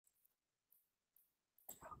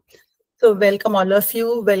So welcome all of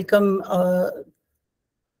you. Welcome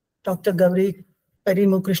Dr. Gauri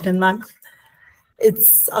Parimoo Krishnan ma'am.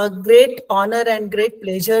 It's a great honor and great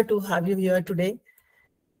pleasure to have you here today.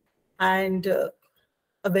 And a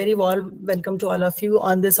very warm welcome to all of you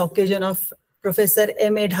on this occasion of Professor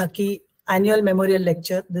M.A. Dhaky annual memorial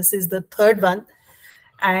lecture. This is the third one.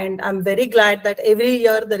 And I'm very glad that every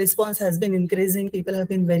year the response has been increasing. People have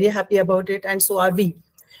been very happy about it, and so are we.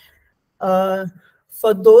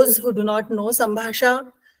 For those who do not know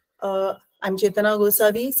Sambhasha, I'm Chetana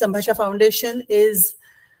Gosavi. Sambhasha Foundation is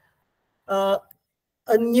a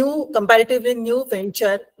comparatively new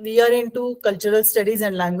venture. We are into cultural studies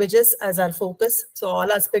and languages as our focus, so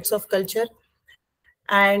all aspects of culture.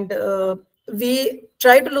 And we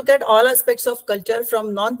try to look at all aspects of culture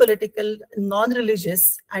from non-political,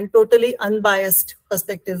 non-religious, and totally unbiased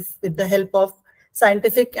perspective with the help of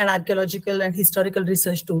scientific and archaeological and historical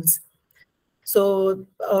research tools. So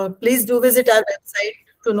please do visit our website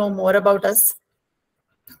to know more about us.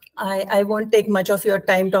 I won't take much of your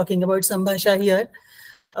time talking about Sambhasha here.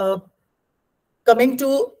 Coming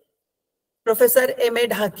to Professor M.A.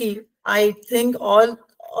 Dhaky, I think all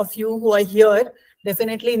of you who are here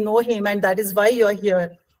definitely know him, and that is why you are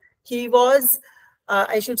here. He was,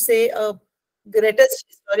 I should say, a greatest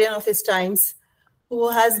historian of his times who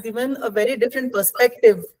has given a very different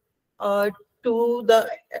perspective to the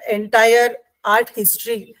entire art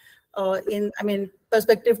history,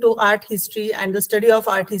 perspective to art history and the study of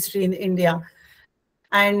art history in India.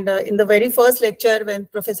 And in the very first lecture, when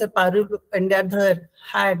Professor Parul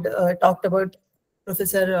had talked about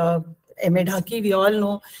Professor M.A. Dhaky, we all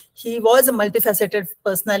know he was a multifaceted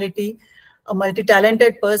personality, a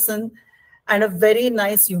multi-talented person, and a very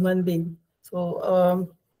nice human being. So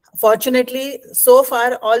fortunately, so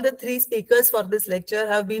far, all the three speakers for this lecture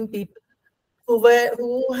have been people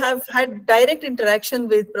who have had direct interaction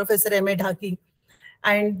with Professor M.A. Dhaky,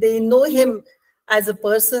 and they know him as a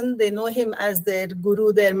person, they know him as their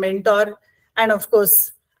guru, their mentor, and of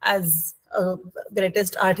course, as a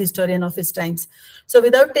greatest art historian of his times. So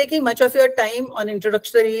without taking much of your time on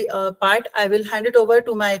introductory part, I will hand it over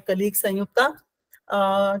to my colleague Sanyukta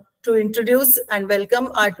to introduce and welcome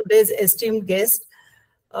our today's esteemed guest,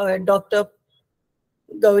 Dr.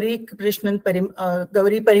 Gauri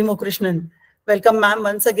Parimoo Krishnan. Welcome, ma'am,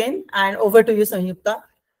 once again, and over to you, Sanyukta.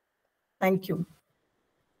 Thank you.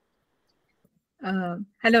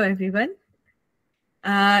 Hello, everyone.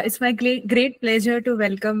 It's my great pleasure to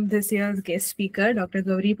welcome this year's guest speaker, Dr.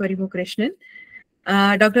 Gauri Parimoo Krishnan.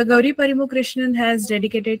 Dr. Gauri Parimoo Krishnan has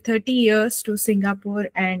dedicated 30 years to Singapore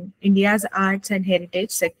and India's arts and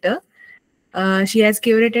heritage sector. She has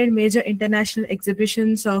curated major international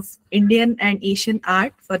exhibitions of Indian and Asian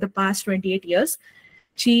art for the past 28 years.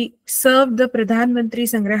 She served the Pradhan Mantri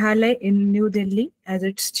Sangrahalaya in New Delhi as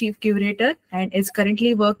its chief curator and is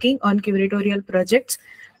currently working on curatorial projects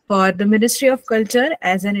for the Ministry of Culture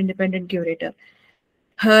as an independent curator.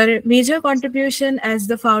 Her major contribution as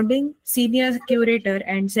the founding senior curator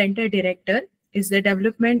and center director is the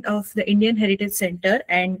development of the Indian Heritage Center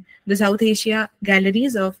and the South Asia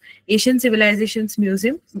Galleries of Asian Civilizations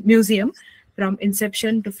Museum from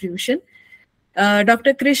inception to fruition.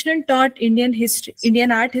 Dr. Krishnan taught Indian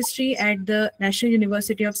art history at the National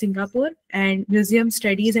University of Singapore and museum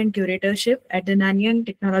studies and curatorship at the Nanyang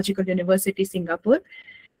Technological University, Singapore.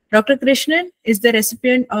 Dr. Krishnan is the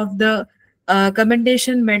recipient of the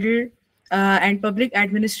Commendation Medal and Public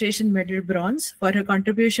Administration Medal Bronze for her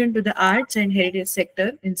contribution to the arts and heritage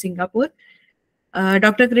sector in Singapore.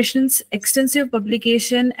 Dr. Krishnan's extensive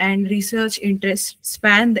publication and research interests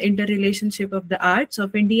span the interrelationship of the arts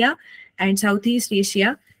of India and Southeast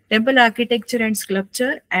Asia, temple architecture and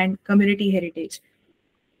sculpture, and community heritage.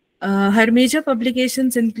 Her major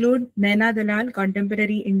publications include Naina Dalal,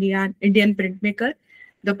 Contemporary Indian Printmaker,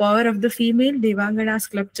 The Power of the Female, Devangana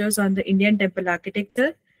Sculptures on the Indian Temple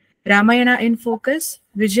Architecture, Ramayana in Focus,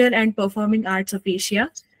 Visual and Performing Arts of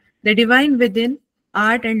Asia, The Divine Within,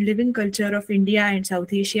 Art and Living Culture of India and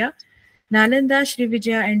South Asia, Nalanda,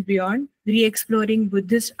 Srivijaya and Beyond, Re-Exploring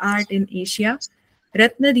Buddhist Art in Asia,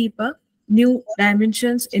 Ratnadeepa, New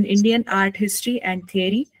Dimensions in Indian Art History and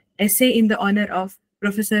Theory, essay in the honor of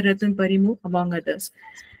Professor Ratan Parimoo, among others.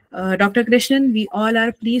 Dr. Krishnan, we all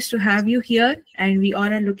are pleased to have you here, and we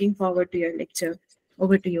all are looking forward to your lecture.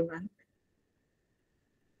 Over to you,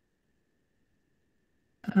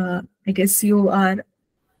 ma'am. I guess you are,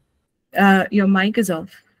 your mic is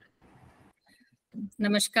off.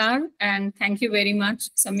 Namaskar, and thank you very much,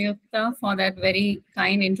 Samyukta, for that very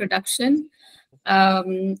kind introduction.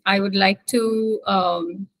 I would like to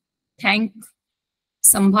thank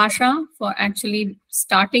Sambhasha for actually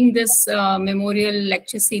starting this memorial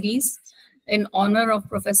lecture series. in honor of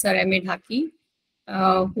Professor M.A. Dhaky,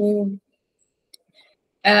 who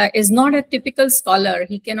is not a typical scholar.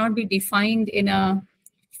 He cannot be defined in a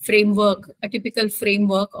framework, a typical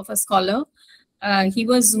framework of a scholar. He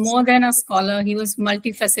was more than a scholar. He was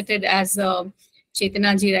multifaceted, as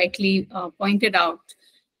Chetanaji rightly pointed out.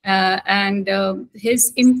 And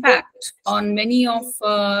his impact on many of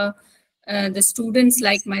the students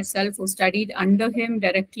like myself who studied under him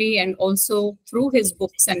directly and also through his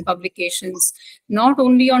books and publications, not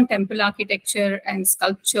only on temple architecture and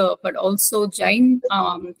sculpture, but also Jain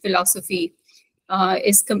philosophy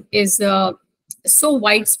is so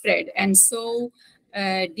widespread and so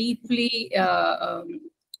deeply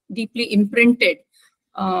imprinted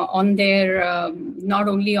on their, not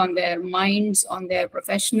only on their minds, on their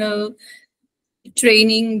professional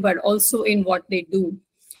training, but also in what they do.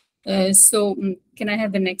 So can I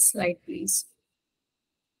have the next slide, please?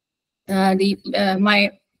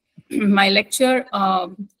 My lecture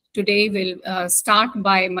today will start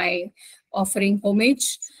by my offering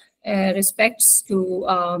homage, respects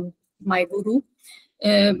to my guru.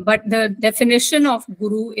 But the definition of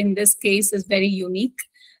guru in this case is very unique.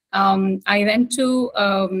 I went to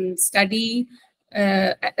study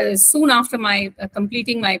soon after my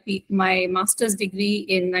completing my master's degree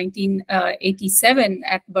in 1987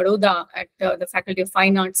 at Baroda at the Faculty of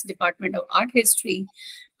Fine Arts Department of Art History.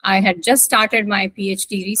 I had just started my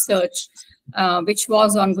PhD research, which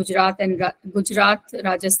was on Gujarat,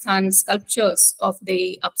 Rajasthan sculptures of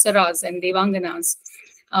the Apsaras and Devanganas,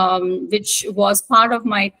 which was part of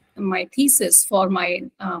my thesis for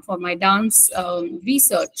my dance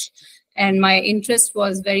research. And my interest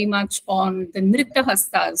was very much on the Nritta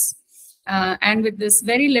Hastas. And with this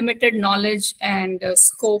very limited knowledge and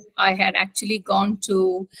scope, I had actually gone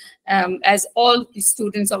to, as all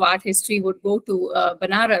students of art history would go to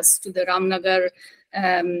Banaras, to the Ramnagar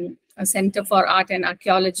Center for Art and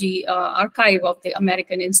Archaeology archive of the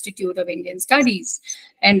American Institute of Indian Studies.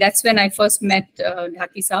 And that's when I first met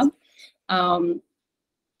Dhaky Sahab.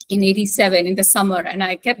 In 87 in the summer, and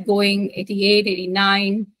I kept going 88,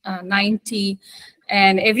 89, 90,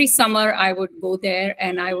 and every summer I would go there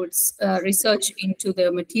and I would research into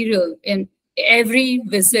the material in every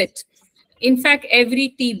visit. In fact, every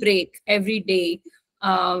tea break, every day,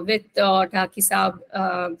 with Dhaky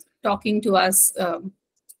Sahab talking to us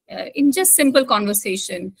in just simple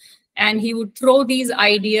conversation. And he would throw these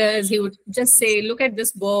ideas. He would just say, look at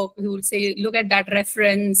this book. He would say, look at that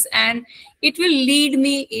reference. And it will lead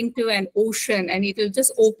me into an ocean, and it will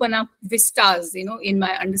just open up vistas, you know, in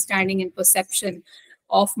my understanding and perception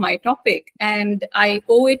of my topic. And I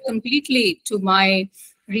owe it completely to my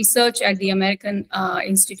research at the American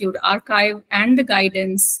Institute Archive and the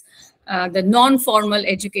guidance, the non-formal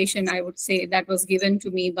education, I would say, that was given to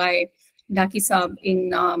me by Dhaky Sahab in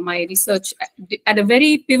my research at a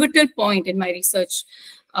very pivotal point in my research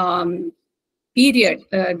period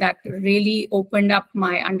that really opened up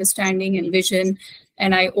my understanding and vision.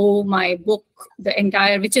 And I owe my book, the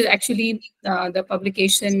entire, which is actually the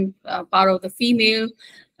publication Power of the Female,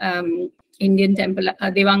 Indian Temple,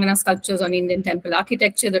 Devangana Sculptures on Indian Temple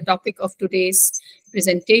Architecture, the topic of today's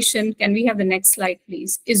presentation. Can we have the next slide,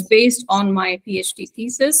 please? Is based on my PhD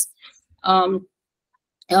thesis.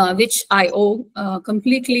 Which I owe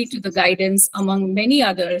completely to the guidance among many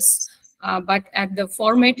others, but at the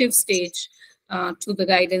formative stage to the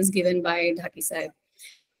guidance given by Dhaky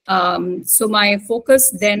Sahab. So my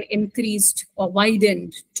focus then increased or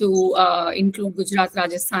widened to include Gujarat,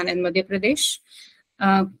 Rajasthan, and Madhya Pradesh.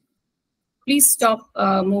 Please stop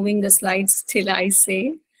moving the slides till I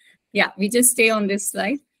say. Yeah, we just stay on this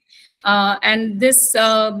slide. And this,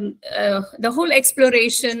 the whole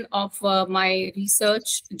exploration of my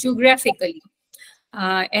research geographically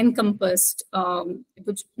encompassed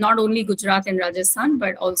not only Gujarat and Rajasthan,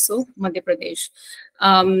 but also Madhya Pradesh.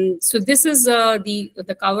 So this is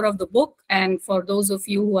the cover of the book. And for those of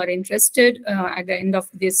you who are interested at the end of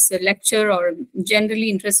this lecture or generally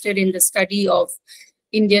interested in the study of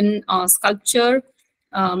Indian sculpture,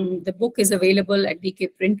 the book is available at DK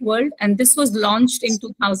Print World, and this was launched in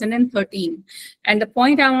 2013. And the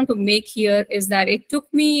point I want to make here is that it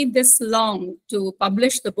took me this long to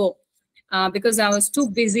publish the book because I was too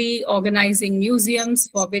busy organizing museums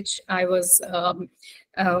for which I was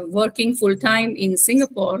working full-time in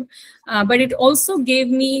Singapore. But it also gave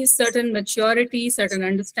me certain maturity, certain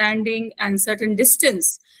understanding, and certain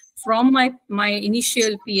distance from my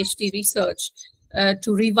initial PhD research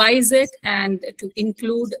to revise it and to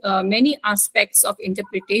include many aspects of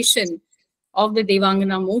interpretation of the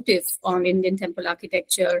Devangana motif on Indian temple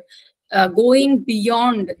architecture, going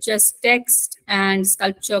beyond just text and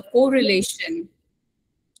sculpture correlation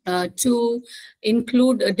to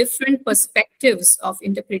include different perspectives of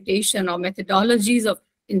interpretation or methodologies of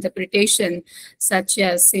interpretation, such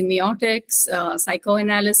as semiotics,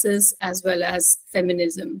 psychoanalysis, as well as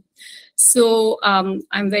feminism. So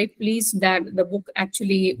I'm very pleased that the book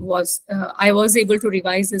actually was, I was able to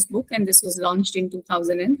revise this book, and this was launched in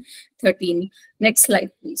 2013. Next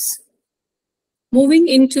slide, please. Moving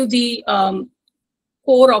into the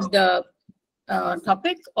core of the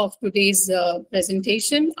topic of today's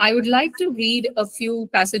presentation, I would like to read a few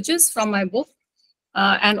passages from my book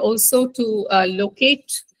and also to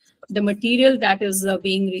locate the material that is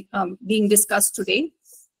being discussed today.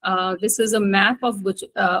 This is a map of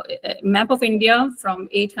India from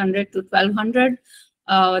 800 to 1200.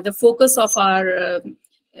 The focus of our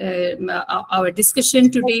discussion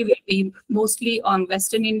today will be mostly on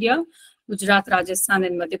Western India, Gujarat, Rajasthan,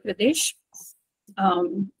 and Madhya Pradesh.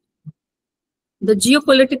 The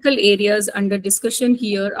geopolitical areas under discussion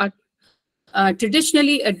here are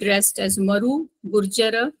traditionally addressed as Maru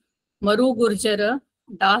Gurjara,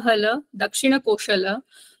 Dahala, Dakshina Koshala,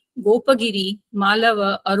 Gopagiri,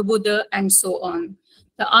 Malava, Arbuda, and so on.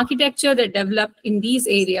 The architecture that developed in these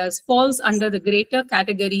areas falls under the greater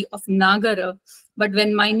category of Nagara, but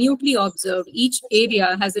when minutely observed, each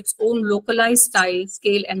area has its own localized style,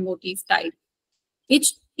 scale, and motif type.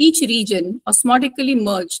 Each region osmotically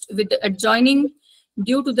merged with the adjoining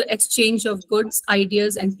due to the exchange of goods,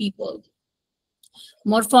 ideas, and people.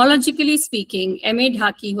 Morphologically speaking, M.A.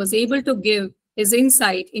 Dhaky was able to give his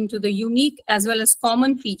insight into the unique as well as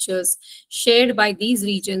common features shared by these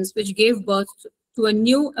regions, which gave birth to a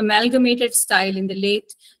new amalgamated style in the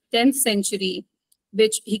late 10th century,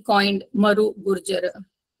 which he coined Maru Gurjara.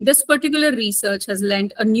 This particular research has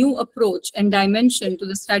lent a new approach and dimension to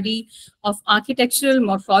the study of architectural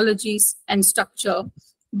morphologies and structure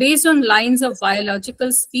based on lines of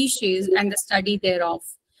biological species and the study thereof.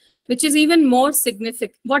 What is even more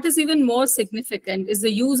significant is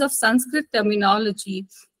the use of Sanskrit terminology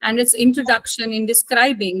and its introduction in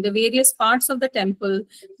describing the various parts of the temple,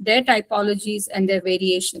 their typologies, and their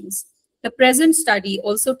variations. The present study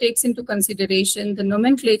also takes into consideration the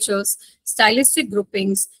nomenclatures, stylistic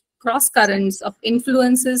groupings, cross-currents of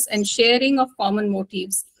influences, and sharing of common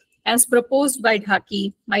motifs, as proposed by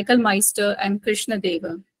Dhaky, Michael Meister, and Krishna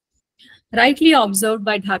Deva. Rightly observed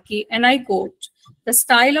by Dhaky, and I quote, "The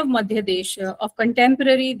style of Madhya Desha, of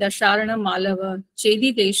contemporary Dasharana Malava,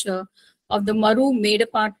 Chedi Desha, of the Maru,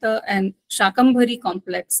 Medapata, and Shakambhari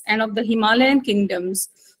complex, and of the Himalayan kingdoms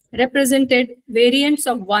represented variants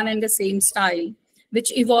of one and the same style,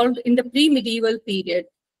 which evolved in the pre-medieval period,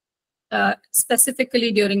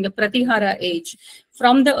 specifically during the Pratihara age,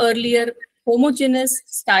 from the earlier homogeneous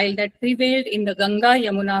style that prevailed in the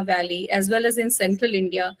Ganga-Yamuna valley as well as in central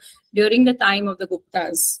India during the time of the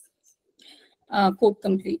Guptas." Quote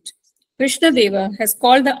complete. Krishna Deva has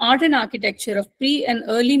called the art and architecture of pre and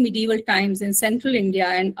early medieval times in central India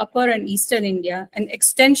and upper and eastern India an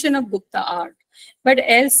extension of Gupta art. But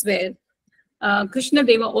elsewhere, Krishna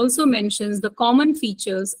Deva also mentions the common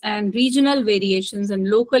features and regional variations and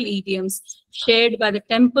local idioms shared by the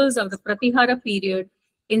temples of the Pratihara period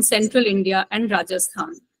in central India and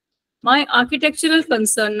Rajasthan. My architectural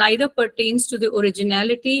concern neither pertains to the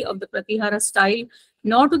originality of the Pratihara style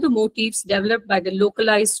nor to the motifs developed by the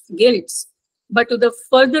localized guilds, but to the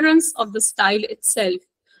furtherance of the style itself,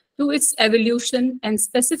 to its evolution, and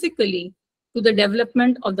specifically to the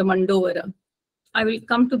development of the Mandovara. I will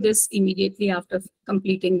come to this immediately after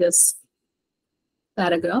completing this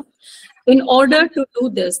paragraph. In order to do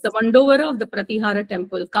this, the Mandovara of the Pratihara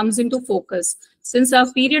temple comes into focus, since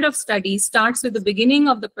our period of study starts with the beginning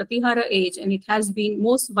of the Pratihara age and it has been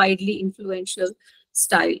most widely influential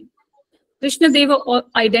style. Krishna Deva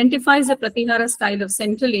identifies the Pratihara style of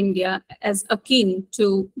central India as akin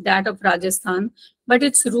to that of Rajasthan, but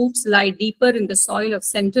its roots lie deeper in the soil of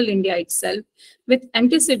central India itself, with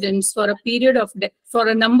antecedents for a period of for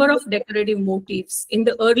a number of decorative motifs in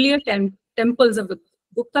the earlier temples of the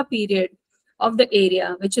Gupta period of the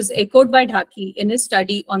area, which is echoed by Dhaky in his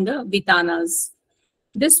study on the Vitanas.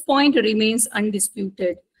 This point remains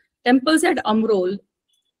undisputed. Temples at Amrol,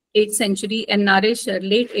 8th century, and Nareshwar,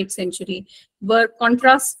 late 8th century, were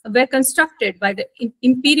constructed by the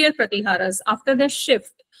imperial Pratiharas after their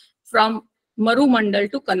shift from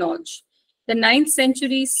Marumandal to Kanauj. The 9th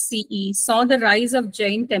century CE saw the rise of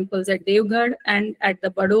Jain temples at Devgarh and at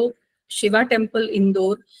the Bado Shiva temple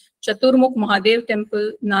Indore, Chaturmukh Mahadev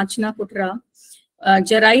temple Nachna Putra,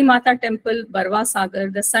 Jarai Mata temple Barwa Sagar,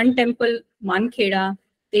 the Sun temple Mankheda,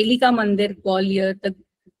 Telika Mandir Gwalior, the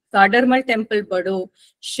Gadarmal temple Bado,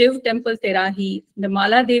 Shiv temple Terahi, the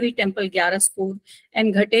Mala Devi temple Gyaraspur,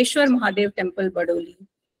 and Ghateshwar Mahadev temple Badoli.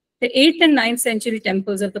 The 8th and 9th century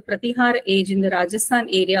temples of the Pratihara age in the Rajasthan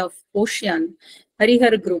area of Ocean,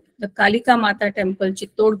 Harihar group, the Kalika Mata temple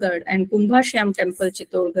Chittorgarh and Kumbhashyam temple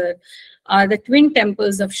Chittorgarh, are the twin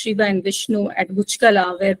temples of Shiva and Vishnu at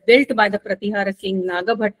Guchkala, were built by the Pratihara king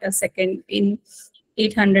Nagabhatta II in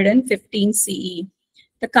 815 CE.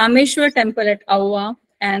 The Kameshwar temple at Awa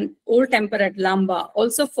and old temple at Lamba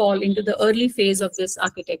also fall into the early phase of this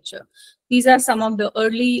architecture. These are some of the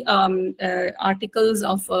early articles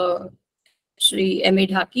of Sri M.A.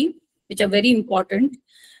 Dhaky, which are very important.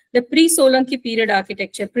 The pre-Solanki period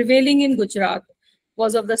architecture prevailing in Gujarat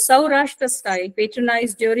was of the Saurashtra style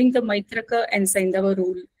patronized during the Maitraka and Saindava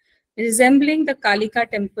rule, resembling the Kalika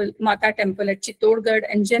temple, Mata temple at Chittorgarh,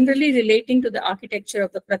 and generally relating to the architecture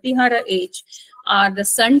of the Pratihara age are the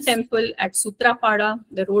Sun temple at Sutrapada,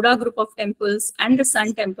 the Roda group of temples, and the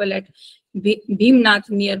Sun temple at Bhimnath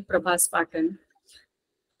near Prabhaspatan.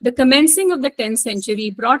 The commencing of the 10th century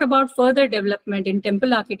brought about further development in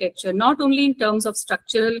temple architecture, not only in terms of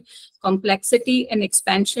structural complexity and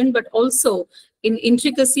expansion, but also in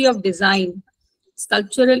intricacy of design,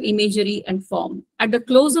 sculptural imagery, and form. At the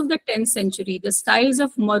close of the 10th century, the styles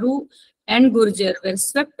of Maru and Gurjar were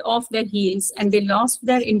swept off their heels, and they lost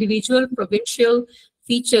their individual provincial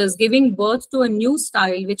features, giving birth to a new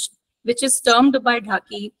style which is termed by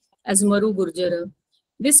Dhaky as Maru Gurjara.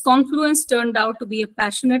 This confluence turned out to be a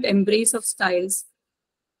passionate embrace of styles,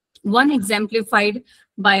 one exemplified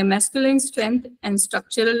by a masculine strength and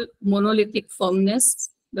structural monolithic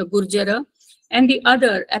firmness, the Gurjara, and the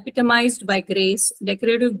other epitomized by grace,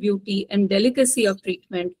 decorative beauty, and delicacy of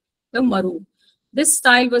treatment, the Maru. This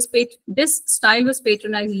style was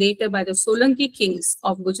patronized later by the Solanki kings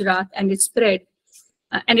of Gujarat, and it spread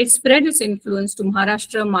its influence to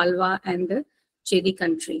Maharashtra, Malwa, and the Chedi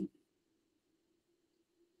country.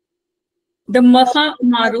 The Maha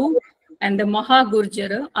Maru and the Maha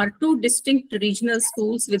Gurjara are two distinct regional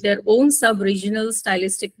schools with their own sub-regional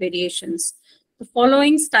stylistic variations. The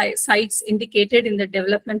following sites indicated in the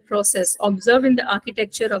development process observed in the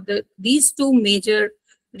architecture of these two major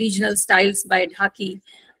regional styles by Dhaky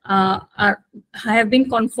have been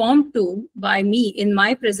conformed to by me in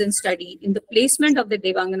my present study in the placement of the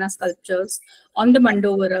Devangana sculptures on the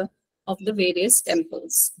Mandovara of the various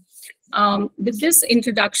temples. With this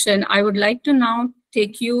introduction, I would like to now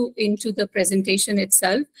take you into the presentation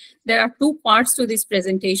itself. There are two parts to this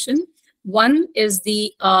presentation. One is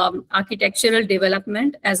the architectural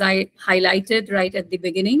development, as I highlighted right at the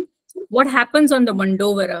beginning. What happens on the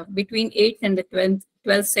Mandovara between 8th and the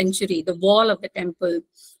 12th century, the wall of the temple,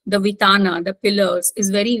 the Vitana, the pillars, is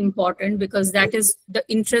very important because that is the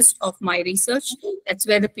interest of my research. That's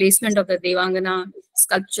where the placement of the Devangana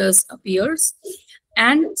sculptures appears.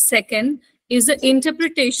 And second is the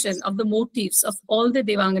interpretation of the motifs of all the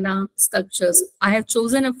Devangana sculptures. I have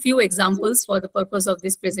chosen a few examples for the purpose of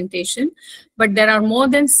this presentation, but there are more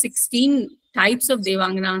than 16 types of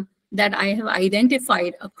Devangana that I have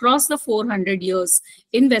identified across the 400 years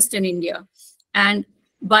in Western India. And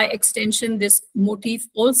by extension, this motif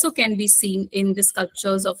also can be seen in the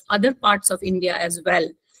sculptures of other parts of India as well,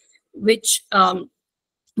 which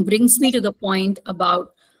brings me to the point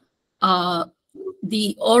about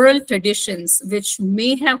the oral traditions which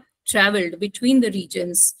may have traveled between the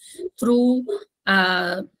regions through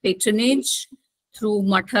patronage, through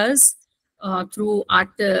mathas, through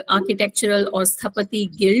architectural or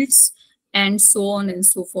sthapati guilds, and so on and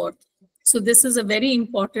so forth. So this is a very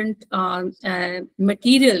important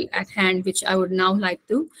material at hand, which I would now like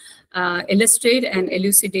to illustrate and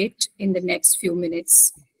elucidate in the next few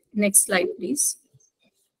minutes. Next slide, please.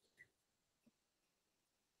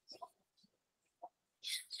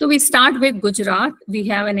 So we start with Gujarat. We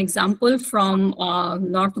have an example from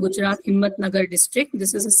North Gujarat, Himmatnagar district.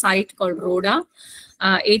 This is a site called Roda,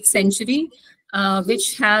 8th century,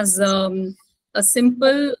 which has a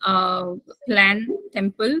simple plan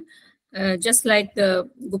temple, just like the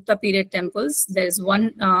Gupta period temples. There is one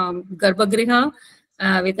Garbhagriha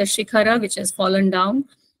with a Shikhara which has fallen down,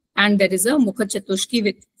 and there is a Mukha Chatushki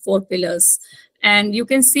with 4 pillars. And you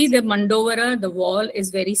can see the Mandovara, the wall is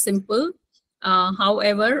very simple.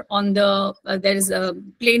 However, on the there is a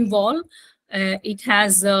plain wall. It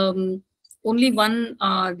has only one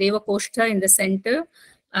Deva Koshta in the center,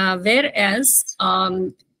 whereas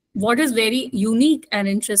what is very unique and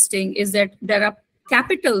interesting is that there are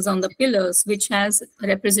capitals on the pillars, which has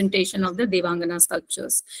representation of the Devangana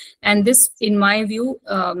sculptures. And this, in my view,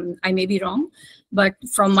 I may be wrong, but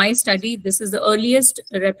from my study, this is the earliest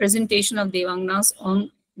representation of Devanganas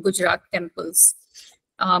on Gujarat temples.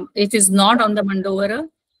 It is not on the Mandovara,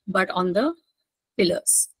 but on the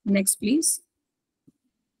pillars. Next, please.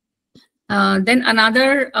 Then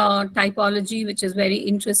another typology which is very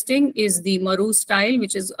interesting is the Maru style,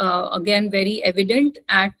 which is again very evident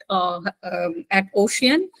at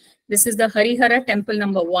Ocean. This is the Harihara temple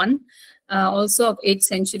number 1, also of 8th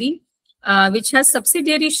century, which has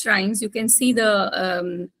subsidiary shrines. You can see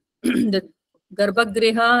the the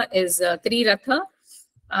Garbhagriha is Triratha,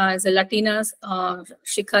 is a Latina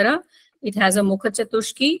Shikhara. It has a Mukha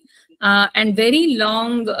Chatushki and very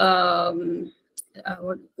long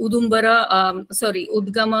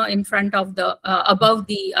Udgama in front of the, above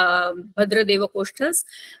the Bhadra Deva Koshtas.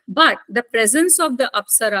 But the presence of the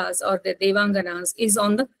Apsaras or the Devanganas is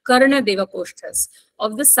on the Karna Deva Koshtas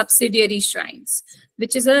of the subsidiary shrines,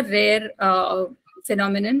 which is a rare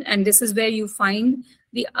phenomenon. And this is where you find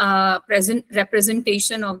the present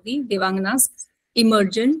representation of the Devanganas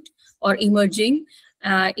emergent or emerging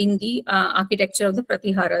in the architecture of the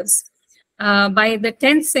Pratiharas. By the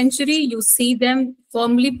 10th century, you see them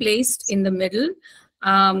firmly placed in the middle,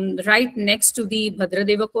 right next to the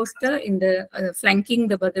Bhadradeva Koshta, in the flanking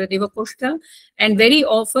the Bhadradeva Koshta, and very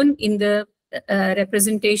often in the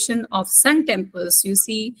representation of sun temples, you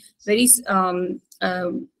see very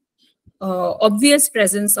obvious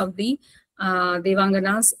presence of the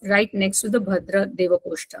Devanganas right next to the Bhadra Deva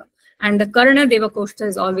Koshta. And the Karna Deva Koshta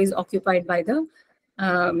is always occupied by the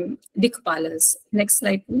Dikpalas. Next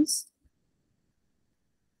slide, please.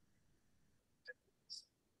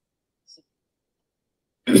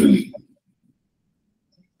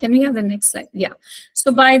 Can we have the next slide? Yeah.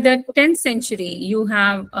 So by the 10th century, you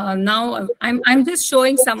have now, I'm just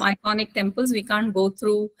showing some iconic temples. We can't go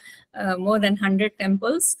through more than 100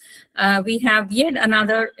 temples. We have yet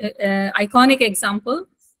another iconic example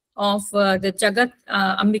of the Jagat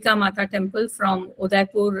Ambika Mata temple from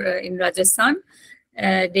Udaipur in Rajasthan,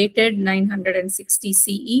 dated 960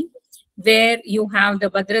 CE. Where you have the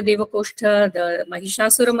Bhadra Deva Koshta, the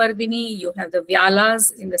Mahishasura Mardini, you have the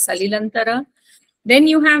Vyalas in the Salilantara. Then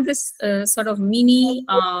you have this sort of mini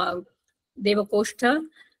Deva Koshta,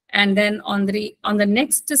 and then on the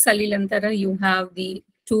next Salilantara you have the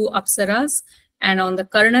 2 Apsaras, and on the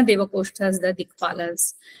Karna Deva Koshtas the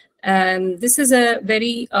Dikpalas. This is a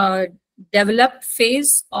very developed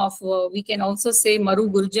phase of, we can also say, Maru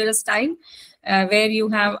Gurjara style, where you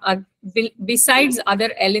have, besides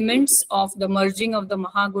other elements of the merging of the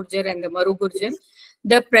Mahagurjar and the Maru Gurjar,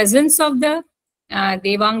 the presence of the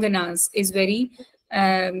Devanganas is very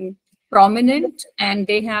prominent, and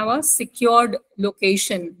they have a secured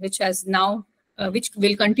location, which has now, which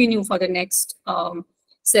will continue for the next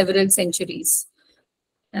several centuries.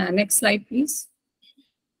 Next slide, please.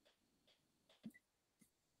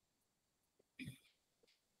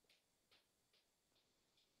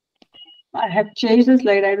 I have changed the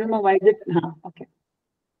slide. I don't know why it. Okay.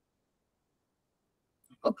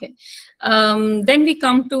 Okay. Then we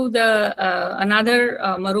come to the another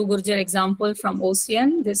Maru Gurjar example from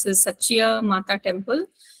Ocean. This is Satchiya Mata temple,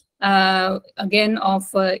 again of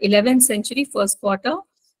 11th century, first quarter.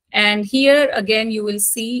 And here again you will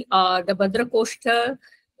see the Bhadra Koshta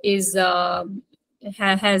is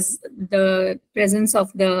has the presence of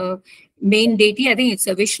the main deity. I think it's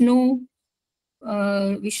a Vishnu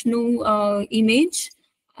image.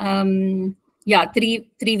 Yeah,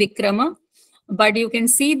 Trivikrama. But you can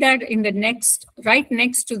see that in the next, right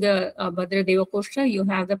next to the Bhadra Deva Koshta, you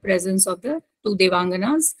have the presence of the 2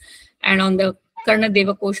 Devanganas, and on the Karna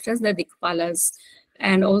Deva Koshtas, the Dikpalas.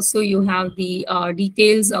 And also you have the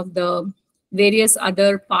details of the various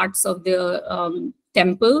other parts of the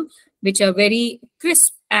temple, which are very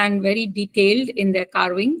crisp and very detailed in their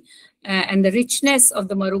carving. And the richness of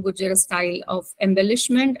the Maru Gurjara style of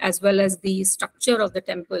embellishment, as well as the structure of the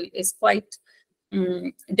temple, is quite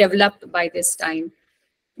developed by this time.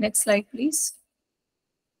 Next slide, please.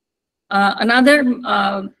 Another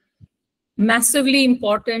massively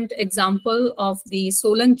important example of the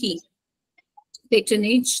Solanki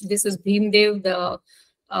patronage. This is Bhimdev the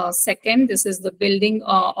second. This is the building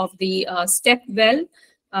of the step well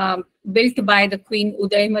built by the Queen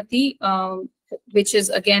Udaymati, which is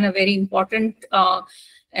again a very important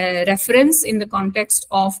reference in the context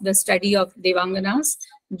of the study of Devanganas,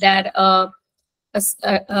 that a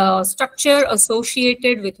structure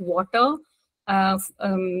associated with water,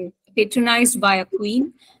 patronized by a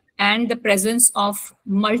queen, and the presence of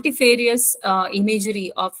multifarious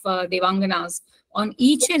imagery of Devanganas on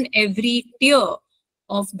each and every tier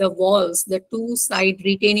of the walls, the 2 side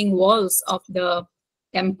retaining walls of the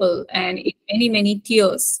temple, and in many, many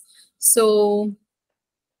tiers. So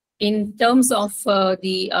in terms of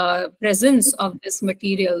the presence of this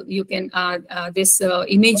material, you can this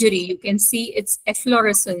imagery, you can see its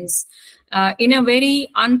efflorescence in a very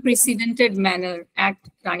unprecedented manner at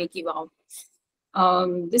Rani Ki Vav.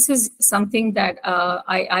 This is something that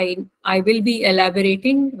I will be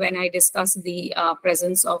elaborating when I discuss the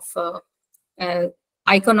presence of when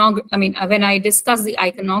I discuss the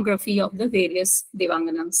iconography of the various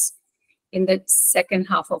Devanganas in the second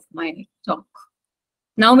half of my talk.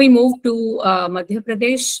 Now we move to Madhya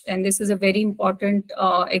Pradesh, and this is a very important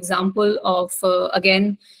example of,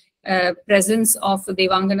 again, presence of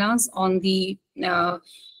Devanganas on the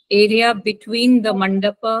area between the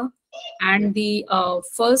Mandapa and the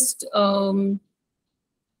first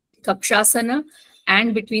Kakshasana,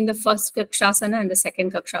 and between the first Kakshasana and the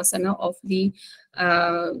second Kakshasana of the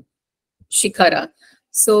Shikhara.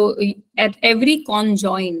 So at every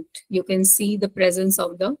conjoint, you can see the presence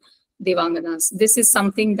of the Devanganas. This is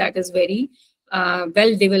something that is very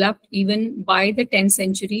well developed even by the 10th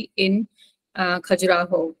century in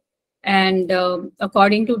Khajuraho. And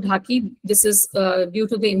according to Dhaky, this is due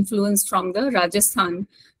to the influence from the Rajasthan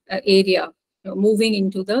area, moving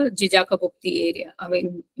into the Jijakabukti area. I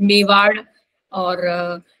mean, Mewar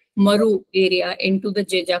or Maru area into the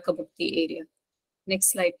Jijakabukti area.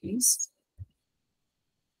 Next slide, please.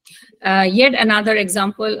 Yet another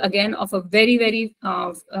example, again, of a very, very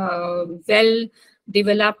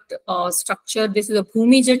well-developed structure. This is a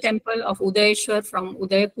Bhumija temple of Udayeshwar from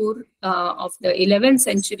Udaipur of the 11th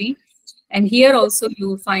century. And here also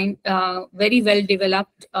you find very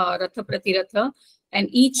well-developed Ratha Pratiratha, and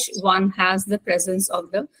each one has the presence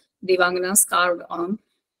of the Devanganas carved on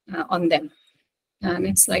them.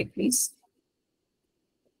 Next slide, please.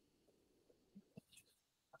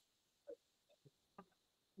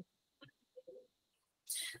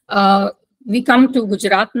 We come to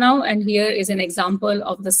Gujarat now, and here is an example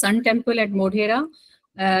of the Sun Temple at Modhera.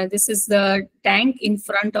 This is the tank in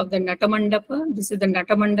front of the Natamandapa. This is the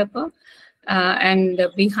Natamandapa. And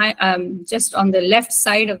behind, just on the left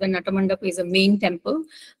side of the Natamandapa is a main temple.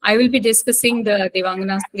 I will be discussing the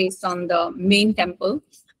Devanganas placed on the main temple,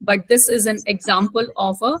 but this is an example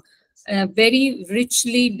of a very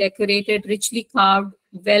richly decorated, richly carved,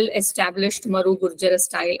 well-established Maru Gurjara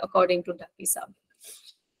style according to Dhaky Sahib.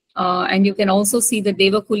 And you can also see the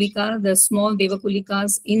Devakulika, the small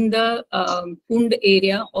Devakulikas in the Kund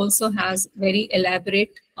area also has very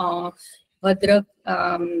elaborate Bhadra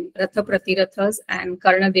Ratha Pratirathas and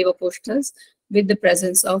Karna Devakoshtas with the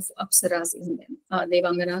presence of Apsaras in them,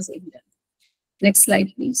 Devanganas in them. Next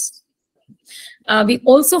slide, please. We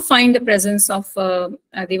also find the presence of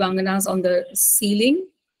Devanganas on the ceiling,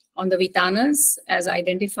 on the Vitanas, as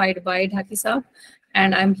identified by Dhaky Sahib.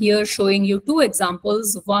 And I'm here showing you two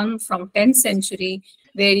examples, one from 10th century,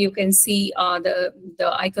 where you can see the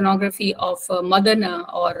iconography of Madana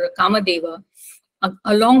or Kamadeva,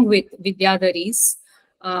 along with Vidyadharis.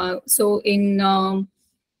 So in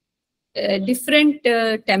different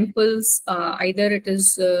temples, either it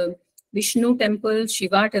is Vishnu temple,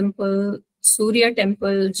 Shiva temple, Surya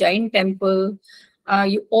temple, Jain temple,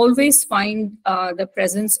 you always find the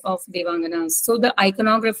presence of Devanganas. So the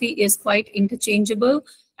iconography is quite interchangeable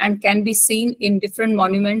and can be seen in different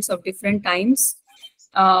monuments of different times.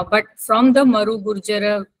 But from the Maru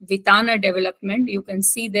Gurjara Vitana development, you can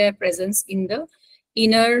see their presence in the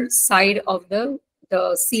inner side of the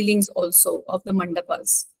ceilings also of the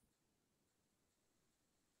mandapas.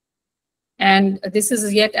 And this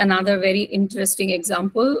is yet another very interesting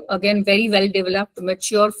example. Again, very well developed,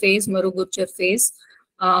 mature phase, Maru Gurjar phase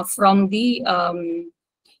from the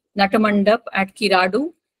Natamandap at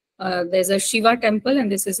Kiradu. There's a Shiva temple,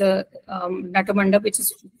 and this is a Natamandap which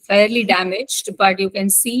is fairly damaged, but you can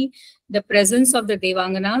see the presence of the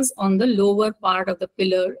Devanganas on the lower part of the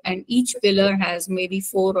pillar, and each pillar has maybe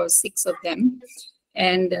 4 or 6 of them.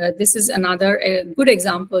 And this is another good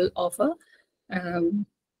example of a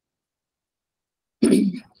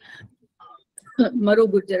Maru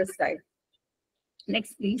Gurjara style.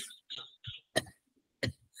 Next, please.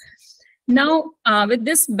 Now, with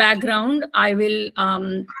this background, I will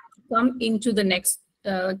come into the next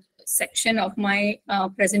section of my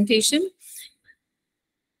presentation.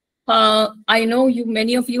 I know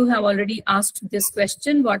many of you have already asked this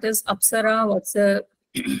question: what is Apsara? What's a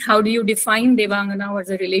how do you define Devangana? What's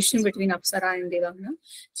the relation between Apsara and Devangana?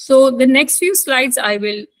 So the next few slides I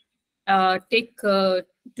will take to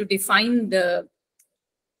define the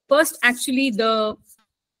first, actually, the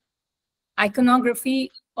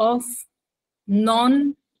iconography of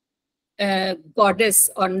non-goddess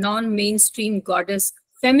or non-mainstream goddess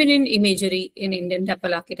feminine imagery in Indian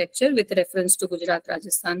temple architecture with reference to Gujarat,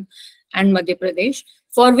 Rajasthan, and Madhya Pradesh,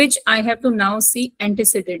 for which I have to now see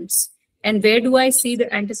antecedents. And where do I see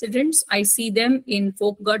the antecedents? I see them in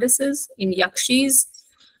folk goddesses, in yakshis,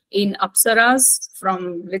 in apsaras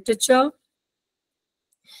from literature,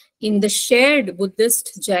 in the shared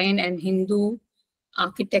Buddhist, Jain, and Hindu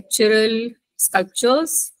architectural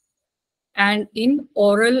sculptures, and in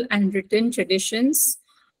oral and written traditions.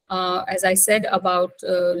 As I said about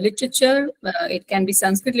literature, it can be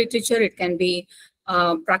Sanskrit literature, it can be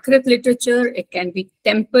Prakrit literature, it can be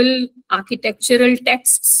temple architectural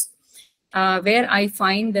texts, where I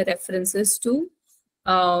find the references to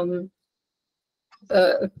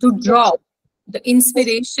draw the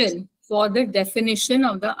inspiration for the definition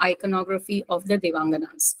of the iconography of the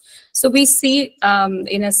Devanganas. So we see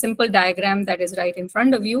in a simple diagram that is right in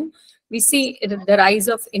front of you, we see the rise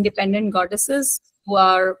of independent goddesses who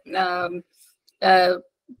are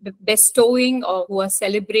bestowing or who are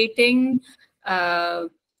celebrating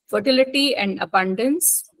fertility and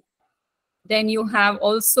abundance. Then you have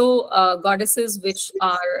also goddesses which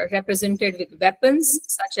are represented with weapons,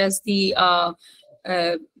 such as the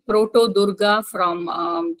Proto-Durga from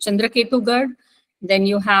Chandraketugad. Then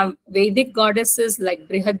you have Vedic goddesses like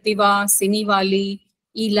Brihadiva, Sinivali,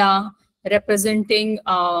 Ila, representing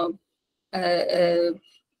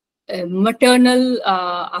maternal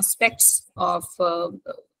aspects of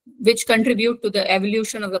which contribute to the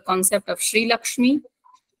evolution of the concept of Sri Lakshmi,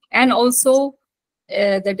 and also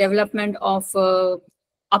the development of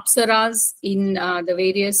apsaras in the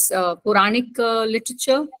various Puranic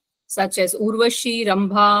literature, such as Urvashi,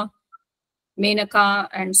 Rambha, Menaka,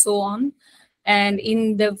 and so on. And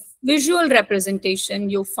in the visual representation,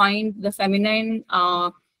 you find the feminine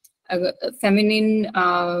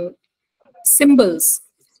symbols,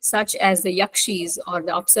 such as the yakshis or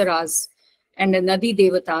the apsaras and the Nadi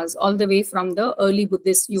Devatas, all the way from the early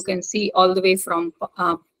Buddhists. You can see all the way from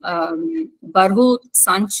Barhut,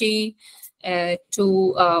 Sanchi,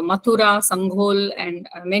 to Mathura, Sanghol, and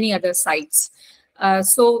many other sites.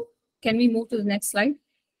 So can we move to the next slide?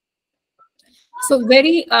 So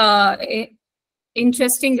very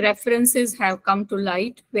interesting references have come to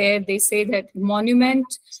light where they say that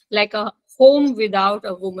monument, like a home without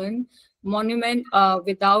a woman, monument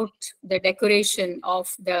without the decoration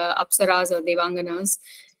of the apsaras or devanganas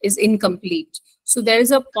is incomplete. So there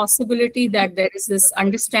is a possibility that there is this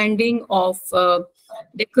understanding of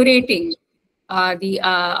decorating the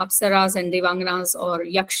apsaras and devanganas or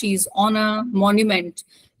yakshis on a monument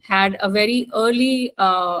had a very early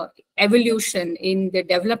evolution in the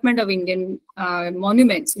development of Indian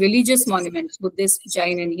monuments, religious monuments, Buddhist,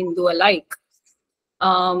 Jain, and Hindu alike.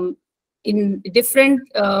 In different,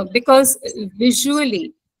 because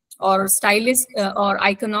visually or stylist or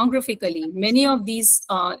iconographically, many of these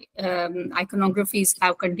iconographies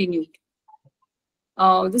have continued.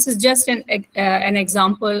 This is just an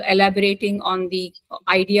example elaborating on the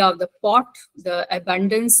idea of the pot, the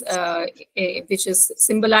abundance, which is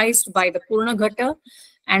symbolized by the Purnaghata.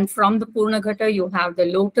 And from the Purnaghata, you have the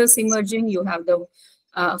lotus emerging, you have the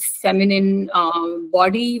feminine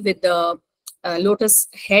body with the lotus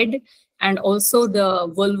head, and also the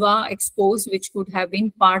vulva exposed, which could have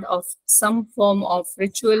been part of some form of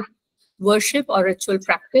ritual worship or ritual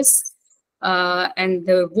practice. And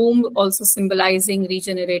the womb also symbolizing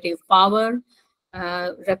regenerative power,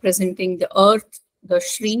 representing the earth, the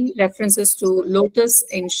Shri, references to lotus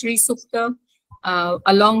in Shri Sukta,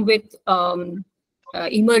 along with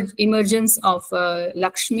emergence of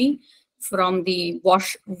Lakshmi from the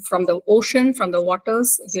ocean, from the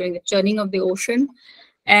waters during the churning of the ocean,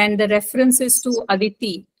 and the references to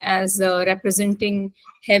Aditi as representing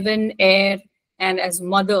heaven, air, and as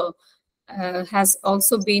mother has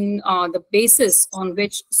also been the basis on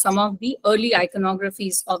which some of the early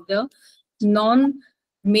iconographies of the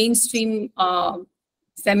non-mainstream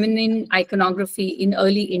feminine iconography in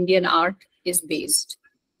early Indian art is based.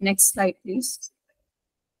 Next slide, please.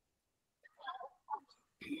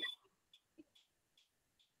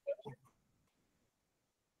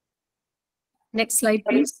 Next slide,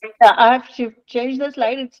 please. Yeah, I have changed the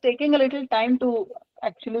slide. It's taking a little time to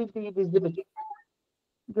actually be visible.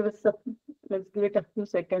 Let's give it a few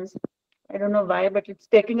seconds. I don't know why, but it's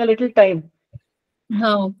taking a little time.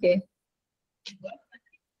 Oh, okay.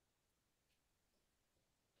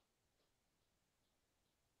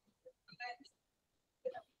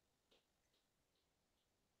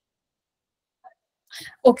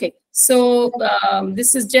 Okay, so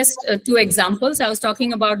this is just two examples. I was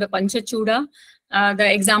talking about the Panchachuda.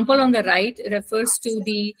 The example on the right refers to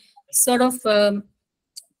the sort of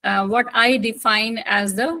what I define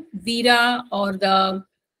as the Veera or the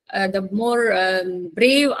the more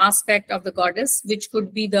brave aspect of the goddess, which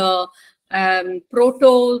could be the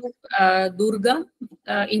proto-Durga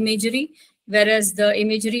imagery, whereas the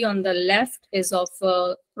imagery on the left is of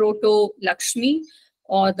proto-Lakshmi,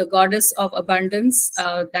 or the goddess of abundance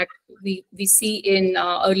that we see in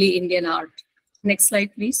early Indian art. Next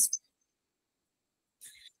slide, please.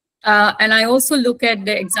 And I also look at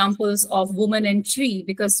the examples of woman and tree,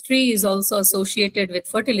 because tree is also associated with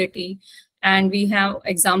fertility. And we have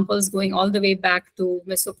examples going all the way back to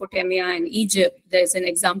Mesopotamia and Egypt. There's an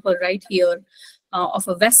example right here of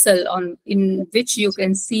a vessel in which you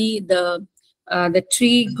can see the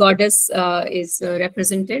tree goddess is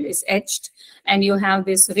represented, is etched. And you have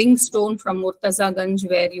this ring stone from Murtazaganj,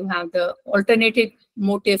 where you have the alternative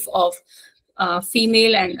motif of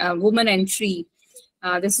female and woman and tree.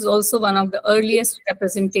 This is also one of the earliest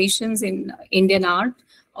representations in Indian art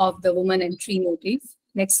of the woman and tree motif.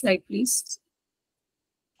 Next slide, please.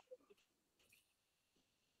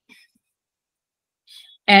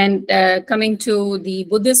 And coming to the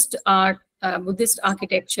Buddhist art, Buddhist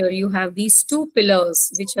architecture, you have these two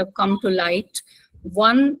pillars which have come to light.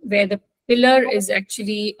 One where the pillar is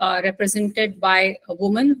actually represented by a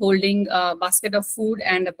woman holding a basket of food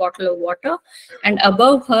and a bottle of water. And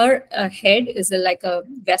above her head is like a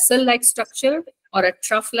vessel-like structure or a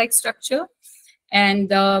trough-like structure. And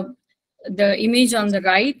the image on the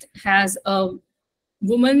right has a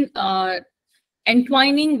woman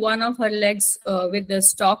entwining one of her legs with the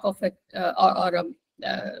stalk of a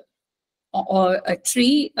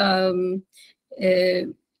tree,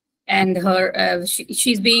 and her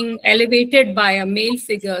she's being elevated by a male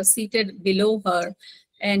figure seated below her,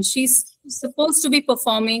 and she's supposed to be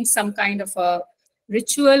performing some kind of a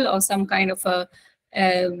ritual or some kind of a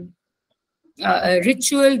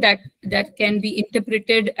ritual that can be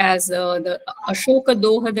interpreted as the Ashoka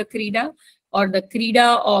Doha, the Krida, or the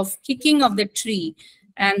Krida of kicking of the tree.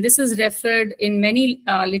 And this is referred in many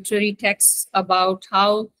literary texts about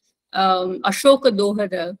how Ashoka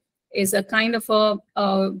Dohada is a kind of a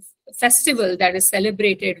festival that is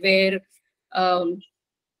celebrated where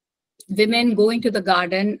women go into the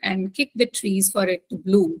garden and kick the trees for it to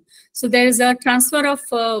bloom. So there is a transfer of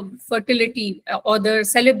fertility, or the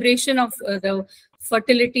celebration of the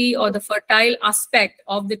fertility or the fertile aspect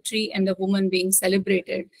of the tree and the woman being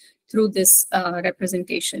celebrated through this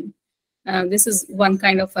representation. This is one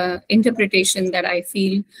kind of interpretation that I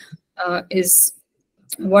feel is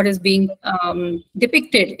what is being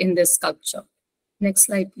depicted in this sculpture. Next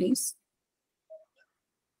slide, please.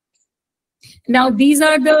 Now, these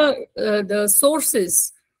are the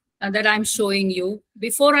sources that I'm showing you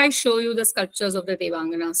before I show you the sculptures of the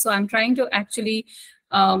Devangana. So I'm trying to actually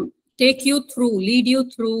take you through, lead you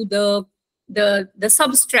through the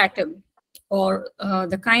substratum, or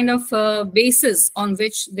the kind of basis on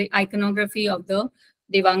which the iconography of the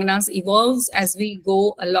Devanganas evolves as we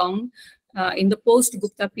go along in the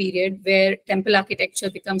post-Gupta period, where temple architecture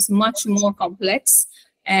becomes much more complex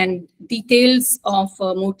and details of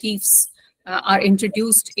motifs are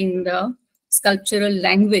introduced in the sculptural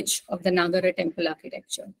language of the Nagara temple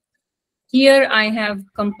architecture. Here I have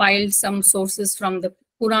compiled some sources from the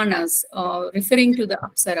Puranas referring to the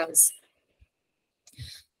Apsaras.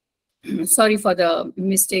 Sorry for the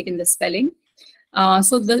mistake in the spelling.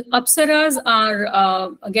 So the Apsaras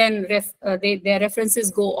are, again, their references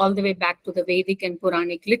go all the way back to the Vedic and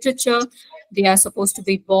Puranic literature. They are supposed to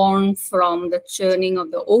be born from the churning of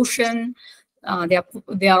the ocean.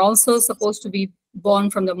 They are also supposed to be born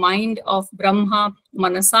from the mind of Brahma,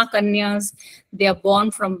 Manasa Kanyas. They are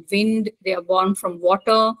born from wind. They are born from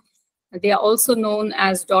water. They are also known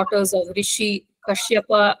as daughters of Rishi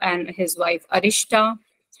Kashyapa and his wife Arishta.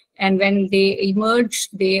 And when they emerge,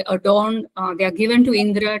 they adorn, they are given to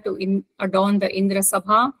Indra to adorn the Indra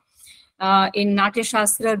Sabha. In Natya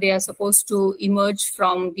Shastra, they are supposed to emerge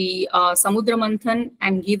from the Samudra Manthan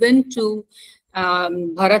and given to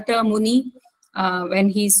Bharata Muni when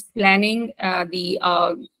he's planning the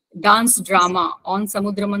dance drama on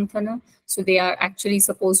Samudra Manthana. So they are actually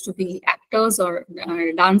supposed to be actors or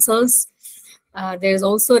dancers. There's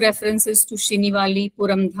also references to Shinivali,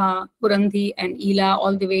 Purandhi, and Ila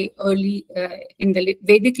all the way early in the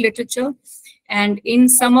Vedic literature. And in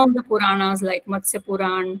some of the Puranas like Matsya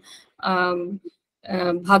Puran,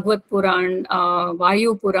 Bhagavad Puran,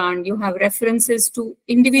 Vayu Puran, you have references to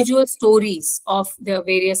individual stories of the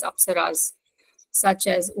various Apsaras, such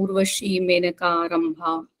as Urvashi, Menaka,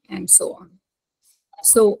 Rambha, and so on.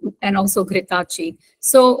 So, and also Gritachi.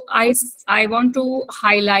 So I want to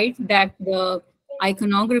highlight that the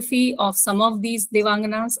iconography of some of these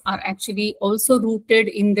Devanganas are actually also rooted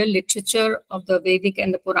in the literature of the Vedic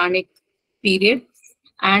and the Puranic period.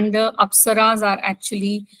 and the apsaras are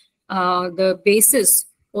actually the basis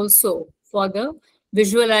also for the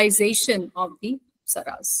visualization of the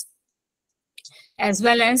apsaras. As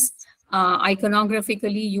well as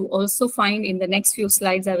iconographically, you also find in the next few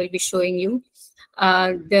slides I will be showing you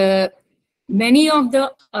many of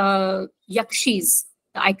the yakshis,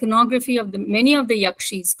 the iconography of many of the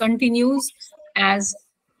yakshis continues as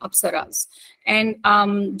apsaras. And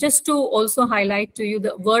just to also highlight to you,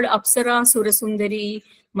 the word apsara, surasundari,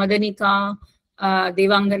 madanika,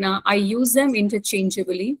 devangana, I use them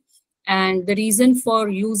interchangeably. And the reason for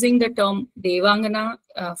using the term devangana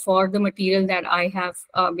for the material that I have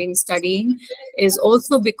been studying is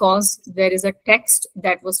also because there is a text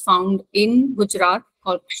that was found in Gujarat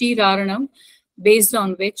called Ksheeraranam, based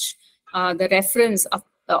on which the reference of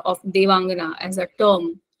devangana as a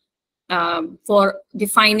term for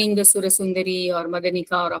defining the surasundari or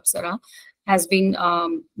madanika or apsara has been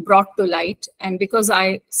brought to light. And because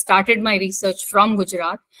I started my research from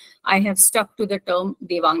Gujarat, I have stuck to the term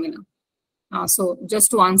devangana. So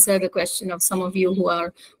just to answer the question of some of you who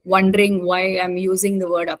are wondering why I'm using the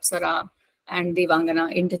word apsara and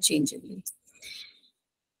devangana interchangeably.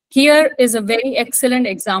 Here is a very excellent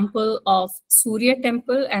example of Surya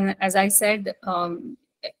temple. And as I said,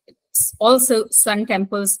 also sun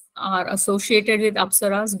temples are associated with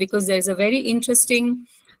apsaras because there's a very interesting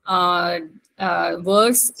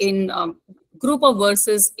verse in group of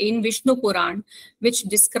verses in Vishnu Puran which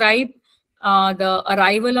describe the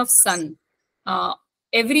arrival of sun.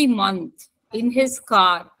 Every month in his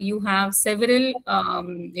car, you have several,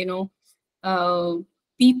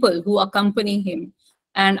 people who accompany him.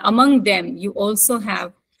 And among them, you also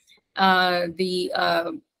have the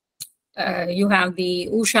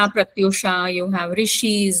Usha Pratyusha, you have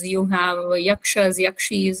Rishis, you have Yakshas,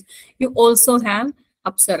 Yakshis, you also have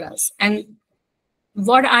Apsaras. And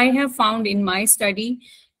what I have found in my study,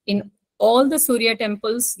 in all the Surya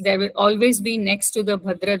temples, there will always be next to the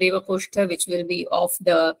Bhadra Devakoshtha, which will be of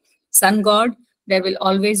the sun god, there will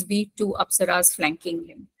always be two Apsaras flanking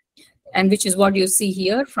him. And which is what you see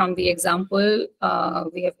here from the example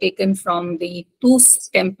we have taken from the Tus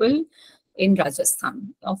temple in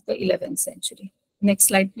Rajasthan of the 11th century. Next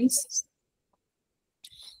slide, please.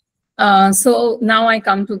 So now I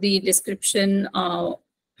come to the description or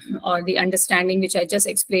the understanding which I just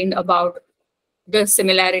explained about the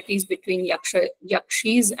similarities between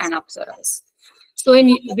yakshis and apsaras. So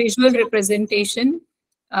in visual representation,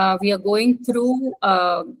 we are going through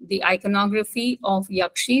the iconography of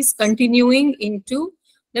yakshis continuing into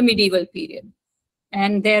the medieval period.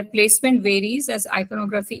 And their placement varies as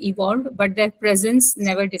iconography evolved, but their presence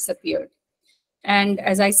never disappeared. And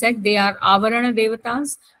as I said, they are avarana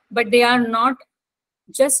devatas, but they are not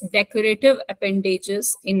just decorative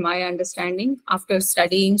appendages, in my understanding, after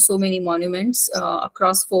studying so many monuments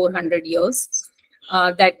across 400 years,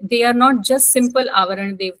 that they are not just simple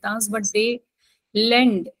avarana devatas, but they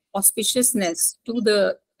lend auspiciousness to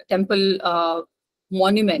the temple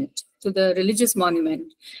monument, to the religious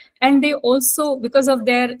monument. And they also, because of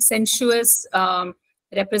their sensuous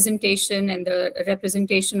representation and the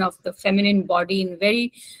representation of the feminine body in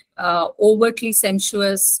very overtly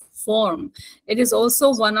sensuous form, it is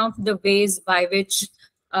also one of the ways by which,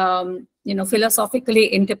 philosophically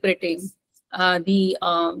interpreting the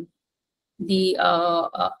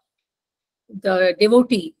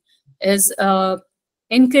devotee is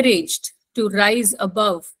encouraged to rise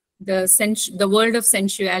above the world of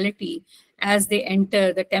sensuality as they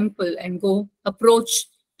enter the temple and approach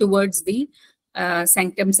towards the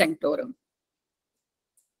sanctum sanctorum.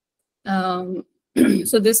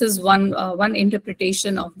 So this is one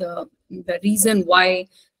interpretation of the reason why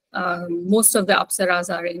most of the apsaras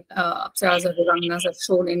or devanganas are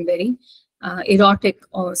shown in very erotic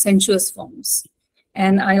or sensuous forms.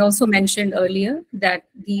 And I also mentioned earlier that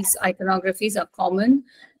these iconographies are common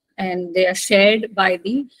and they are shared by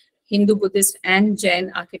the Hindu, Buddhist, and Jain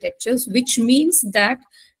architectures, which means that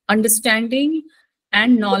understanding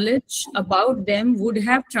and knowledge about them would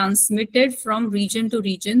have transmitted from region to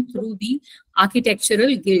region through the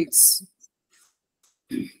architectural guilds.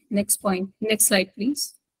 Next point. Next slide,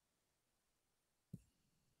 please.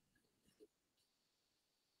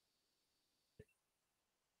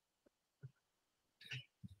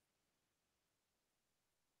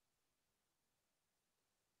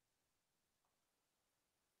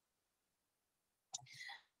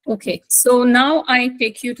 Okay, so now I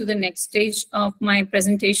take you to the next stage of my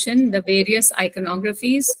presentation, the various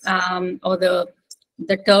iconographies or the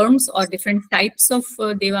terms or different types of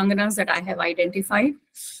devanganas that I have identified.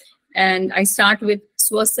 And I start with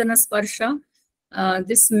Swasana Sparsha.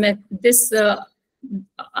 This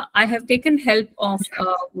I have taken help of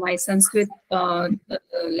my Sanskrit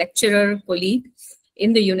lecturer colleague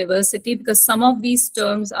in the university, because some of these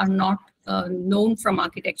terms are not known from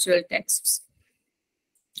architectural texts.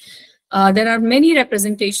 There are many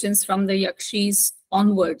representations from the Yakshis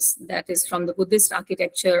onwards, that is from the Buddhist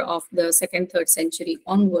architecture of the 2nd, 3rd century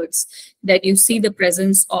onwards, that you see the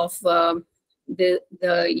presence of the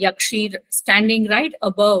Yakshi standing right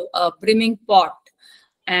above a brimming pot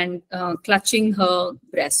and clutching her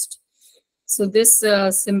breast. So this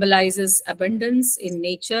symbolizes abundance in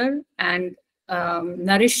nature and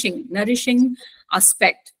nourishing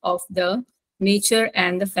aspect of the nature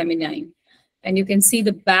and the feminine. And you can see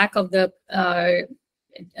the back of the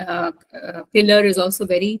pillar is also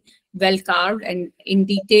very well carved, and in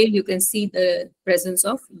detail you can see the presence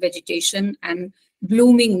of vegetation and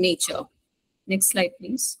blooming nature. Next slide,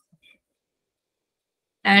 please.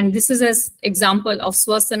 And this is an example of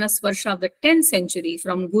Swasana Svarsha of the 10th century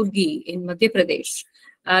from Gurgi in Madhya Pradesh.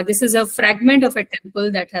 This is a fragment of a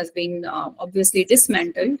temple that has been obviously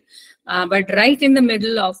dismantled, but right in the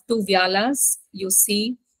middle of two Vyalas, you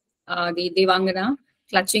see the Devangana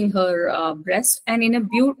clutching her breast and in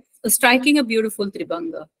striking a beautiful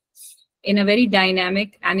Tribanga in a very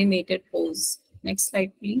dynamic, animated pose. Next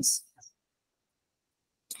slide, please.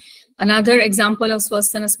 Another example of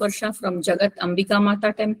Swasana Sparsha from Jagat Ambika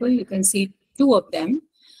Mata temple. You can see two of them.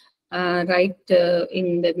 Right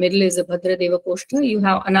in the middle is a Bhadra Deva Koshta. You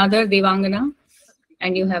have another Devangana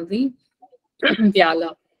and you have the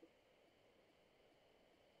Vyala.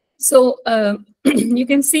 So you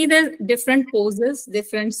can see the different poses,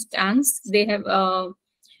 different stance they are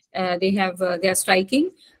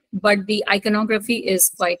striking, but the iconography is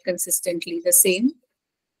quite consistently the same.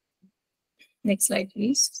 Next slide,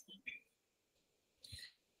 please.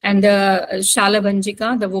 And the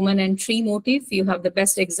Shalabhanjika, the woman and tree motif, you have the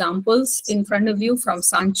best examples in front of you from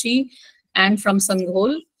Sanchi and from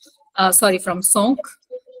Sanghol, from Sonk.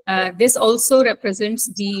 This also represents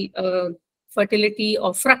the fertility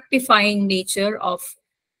or fructifying nature of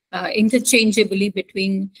interchangeably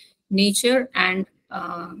between nature and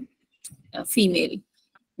female.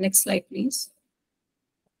 Next slide, please.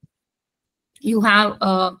 You have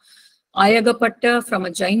Ayagapatta from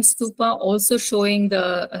a giant stupa, also showing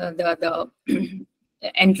the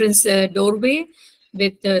entrance doorway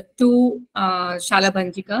with two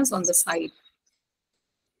Shalabhanjikas on the side.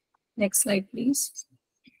 Next slide, please.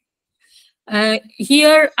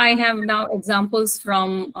 Here I have now examples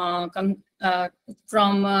from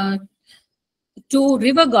two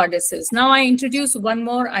river goddesses. Now I introduce one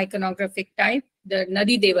more iconographic type, the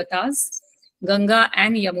Nadi Devatas, Ganga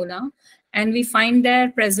and Yamuna. And we find their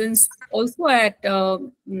presence also at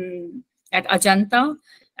Ajanta,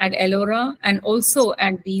 at Ellora, and also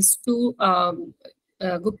at these two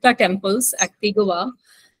Gupta temples at Tigua.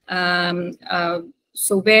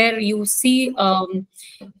 So where you see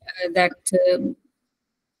that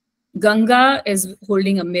Ganga is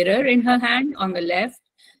holding a mirror in her hand on the left,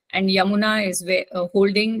 and Yamuna is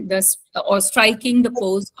holding or striking the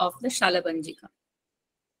pose of the Shalabhanjika.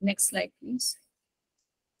 Next slide, please.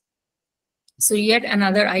 So yet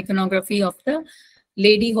another iconography of the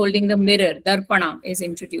lady holding the mirror, Darpana, is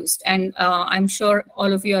introduced. And I'm sure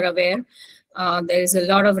all of you are aware, there is a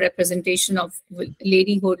lot of representation of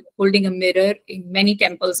lady holding a mirror in many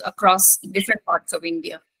temples across different parts of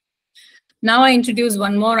India. Now I introduce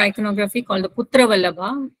one more iconography called the Putra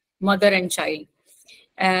Vallabha, mother and child.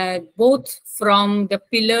 Both from the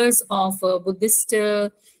pillars of a Buddhist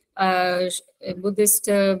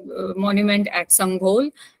monument at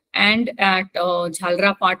Sanghol and at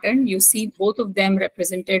Jhalra Patan, you see both of them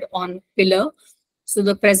represented on pillar. So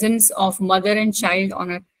the presence of mother and child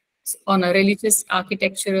on a religious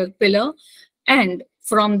architectural pillar, and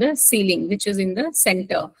from the ceiling, which is in the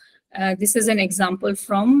center. This is an example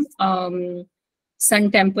from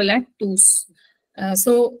Sun Temple at Toos.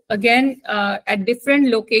 So again, at different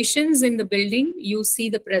locations in the building, you see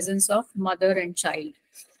the presence of mother and child.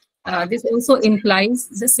 This also implies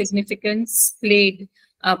the significance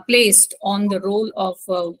placed on the role of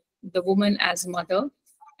the woman as mother,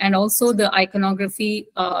 and also the iconography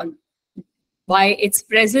by its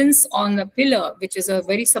presence on the pillar, which is a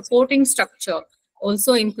very supporting structure,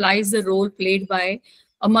 also implies the role played by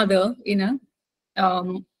a mother in a,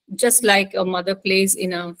 just like a mother plays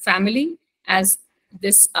in a family, as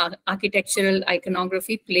this architectural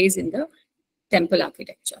iconography plays in the temple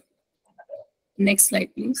architecture. Next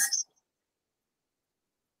slide, please.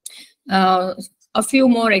 A few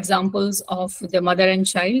more examples of the mother and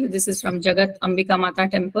child. This is from Jagat Ambika Mata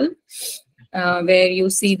temple, where you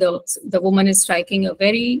see the woman is striking a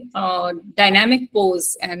very dynamic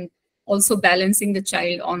pose and also balancing the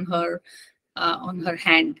child on her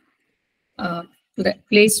hand,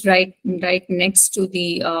 placed right next to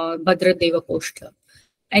the Bhadradeva poster.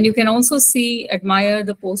 And you can also admire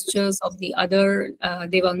the postures of the other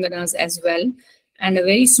Devanganas as well, and a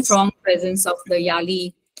very strong presence of the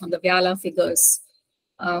Yali, the Vyala figures.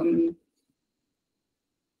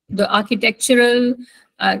 The architectural,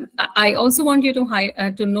 I also want you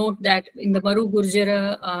to note that in the Maru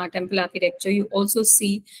Gurjara temple architecture, you also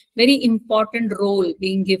see very important role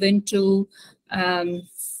being given to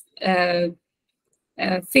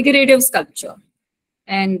figurative sculpture.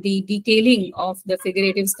 And the detailing of the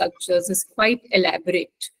figurative sculptures is quite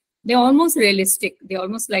elaborate. They're almost realistic. They're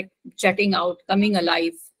almost like jutting out, coming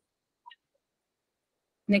alive.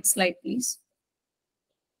 Next slide, please.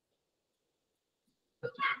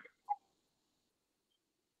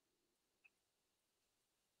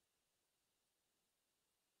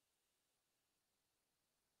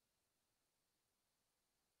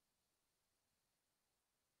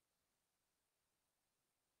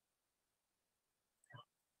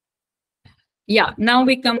 Yeah, now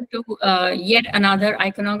we come to yet another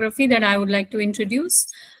iconography that I would like to introduce.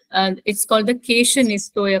 It's called the Kesha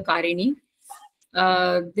Nistoya Karini.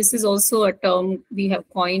 This is also a term we have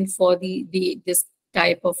coined for this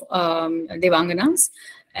type of Devanganas.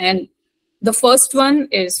 And the first one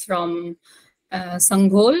is from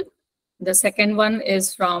Sanghol, the second one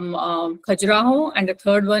is from Khajuraho, and the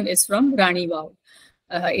third one is from Rani Vav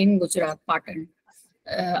in Gujarat, Patan.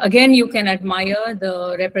 Again, you can admire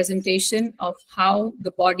the representation of how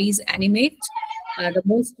the bodies animate. The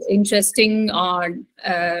most interesting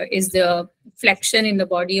is the flexion in the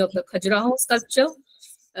body of the Khajuraho sculpture,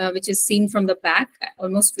 which is seen from the back,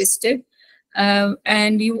 almost twisted.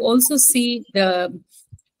 And you also see the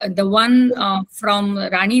one from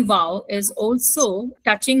Rani Vav is also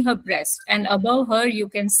touching her breast, and above her you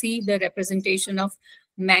can see the representation of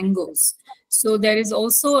mangoes. So there is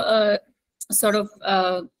also a sort of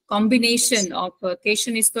combination of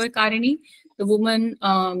Kesha Nistoya Karini, the woman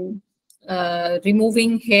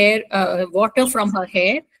removing water from her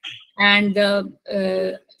hair, and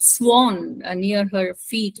the swan near her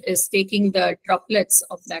feet is taking the droplets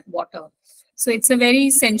of that water. So it's a very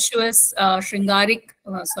sensuous, Shringaric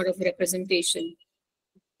sort of representation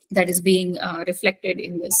that is being reflected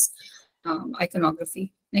in this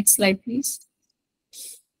iconography. Next slide, please.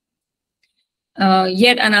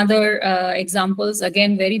 Yet another examples,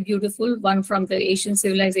 again, very beautiful, one from the Asian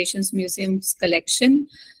Civilizations Museum's collection,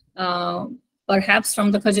 perhaps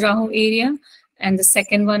from the Khajuraho area. And the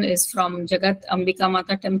second one is from Jagat Ambika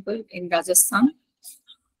Mata Temple in Rajasthan.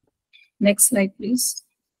 Next slide, please.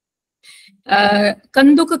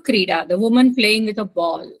 Kanduka Krida, the woman playing with a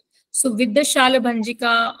ball. So Vidyashala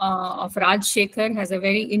Bhanjika of Raj Shekhar has a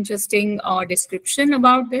very interesting description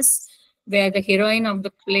about this, where the heroine of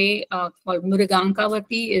the play called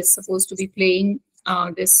Murigankavati is supposed to be playing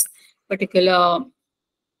this particular,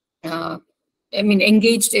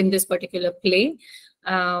 engaged in this particular play.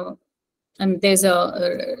 And there's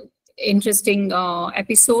a interesting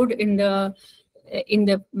episode in the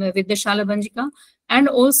Vidyashala Bhanjika, and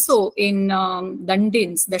also in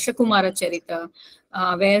Dandin's Dashakumara Charita,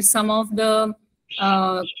 where some of the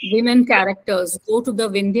women characters go to the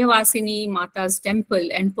Vindhyavasini Mata's temple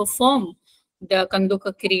and perform the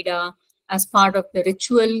Kanduka Krida as part of the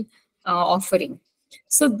ritual offering.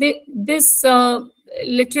 So this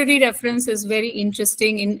literary reference is very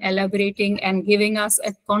interesting in elaborating and giving us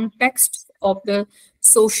a context of the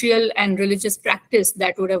social and religious practice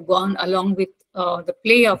that would have gone along with the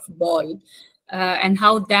play of ball, and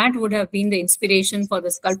how that would have been the inspiration for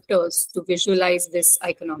the sculptors to visualize this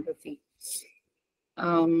iconography.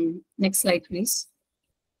 Next slide, please.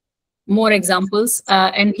 More examples.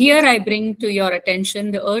 And here I bring to your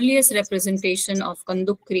attention the earliest representation of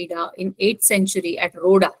Kanduk Krida in 8th century at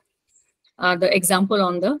Roda. The example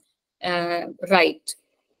on the right.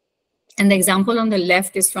 And the example on the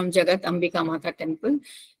left is from Jagat Ambika Mata Temple.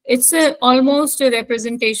 It's almost a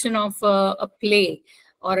representation of a play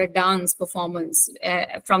or a dance performance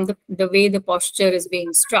from the way the posture is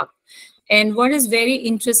being struck. And what is very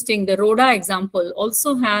interesting, the Roda example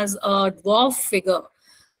also has a dwarf figure.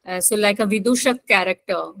 So like a Vidushak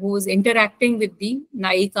character who is interacting with the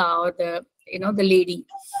Naika, or the lady.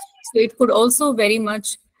 So it could also very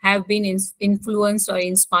much have been influenced or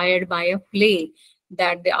inspired by a play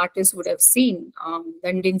that the artist would have seen,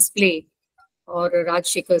 Dandin's play or Raj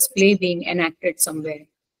Shekhar's play being enacted somewhere.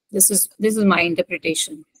 This is my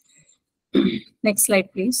interpretation. Next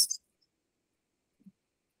slide, please.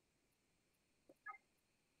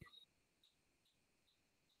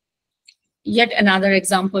 Yet another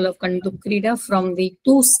example of Kanduk Krida from the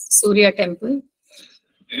two Surya temple.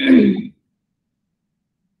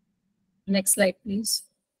 Next slide, please.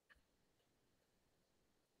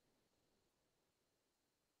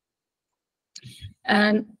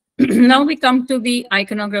 And now we come to the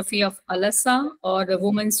iconography of Alasa, or the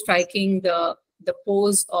woman striking the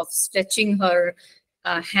pose of stretching her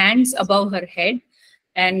hands above her head,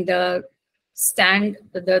 and the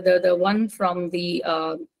one from the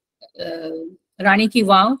Rani Ki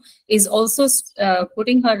Vav is also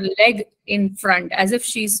putting her leg in front as if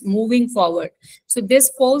she's moving forward. So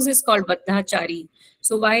this pose is called Madhachari.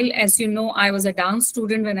 So while, as you know, I was a dance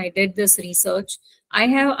student when I did this research, I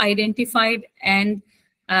have identified and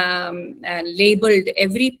labeled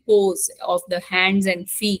every pose of the hands and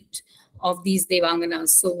feet of these Devanganas.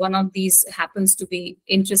 So one of these happens to be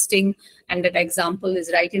interesting, and that example is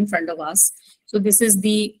right in front of us. So this is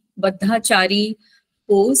the Madhachari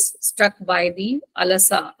pose struck by the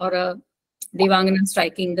Alasa, or a Devangana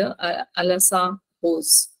striking the Alasa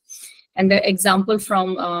pose. And the example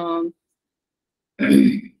from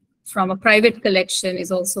from a private collection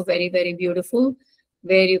is also very, very beautiful,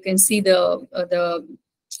 where you can see the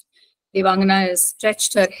Devangana has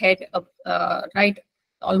stretched her head up right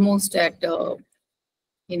almost at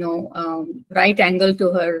right angle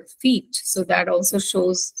to her feet. So that also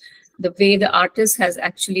shows the way the artist has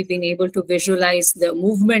actually been able to visualize the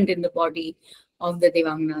movement in the body of the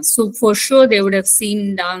Devangana. So for sure they would have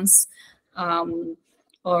seen dance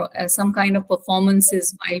or some kind of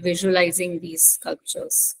performances by visualizing these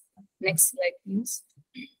sculptures. Next slide, please.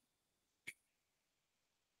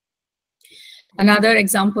 Another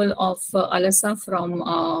example of Alasa from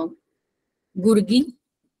Gurgi,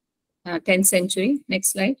 10th century.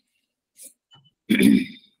 Next slide.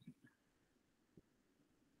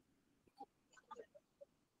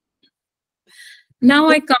 Now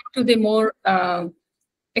I come to the more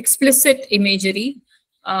explicit imagery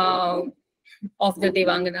of the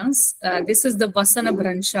Devanganas. This is the Vasana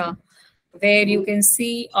Bransha, where you can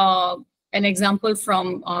see an example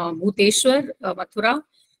from Bhuteshwar, Mathura,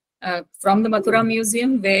 from the Mathura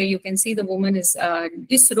Museum, where you can see the woman is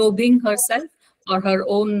disrobing herself or her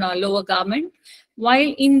own lower garment.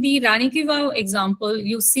 While in the Rani Ki Vav example,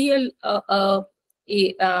 you see a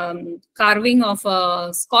carving of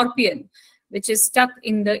a scorpion, which is stuck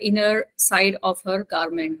in the inner side of her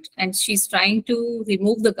garment, and she's trying to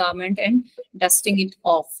remove the garment and dusting it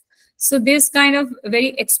off. So this kind of very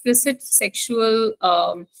explicit sexual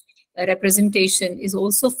representation is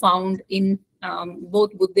also found in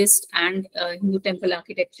both Buddhist and Hindu temple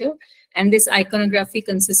architecture, and this iconography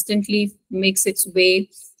consistently makes its way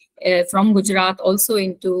from Gujarat also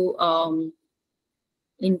into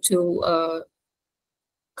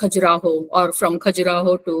Khajuraho, or from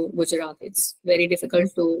Khajuraho to Gujarat. It's very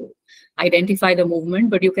difficult to identify the movement,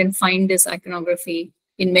 but you can find this iconography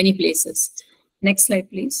in many places. Next slide,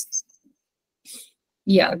 please.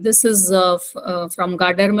 Yeah, this is from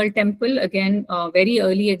Gadarmal temple, again, a very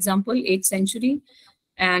early example, 8th century.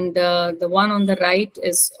 And the one on the right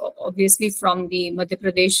is obviously from the Madhya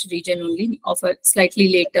Pradesh region only, of a slightly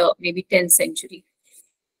later, maybe 10th century,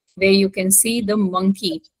 where you can see the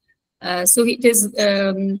monkey. So it is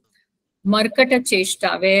Markata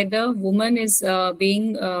Cheshta, where the woman is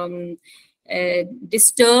being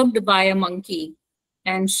disturbed by a monkey.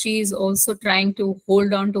 And she is also trying to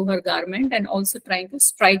hold on to her garment and also trying to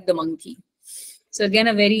strike the monkey. So again,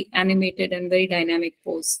 a very animated and very dynamic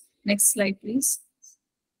pose. Next slide, please.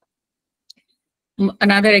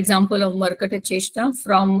 Another example of Markata Cheshta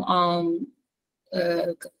from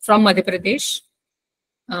Madhya Pradesh.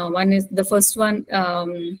 One is the first one,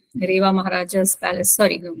 Reva Maharaja's palace.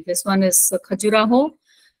 Sorry, no, this one is Khajuraho,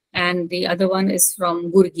 and the other one is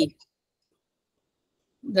from Gurgi.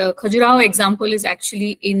 The Khajuraho example is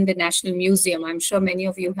actually in the National Museum. I'm sure many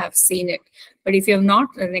of you have seen it. But if you have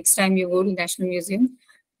not, the next time you go to the National Museum,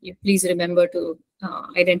 you please remember to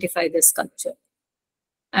identify this sculpture.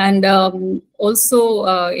 And also,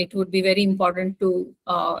 it would be very important to,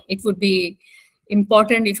 it would be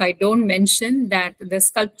important if I don't mention that the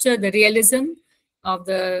sculpture, the realism of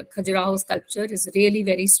the Khajuraho sculpture is really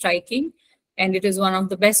very striking. And it is one of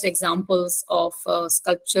the best examples of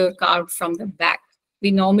sculpture carved from the back. We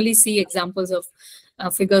normally see examples of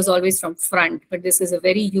figures always from front, but this is a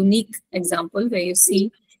very unique example where you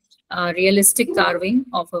see realistic carving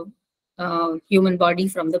of a human body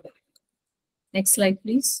from the back. Next slide,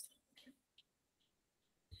 please.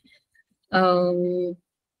 More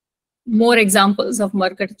examples of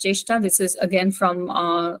Markata Cheshta. This is again from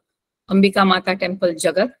Ambika Mata Temple,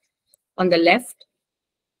 Jagat, on the left.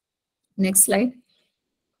 Next slide.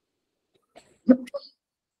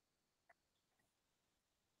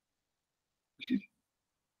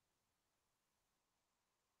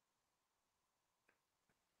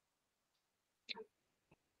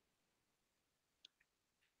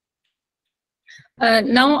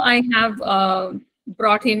 Now I have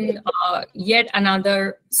brought in yet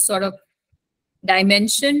another sort of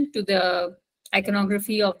dimension to the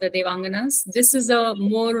iconography of the Devanganas. This is a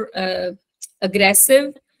more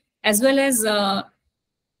aggressive as well as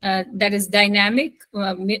that is dynamic,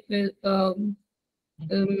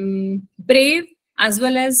 brave as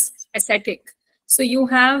well as ascetic. So you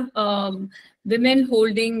have women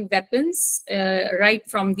holding weapons right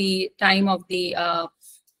from the time of the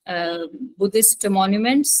Buddhist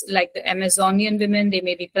monuments, like the Amazonian women. They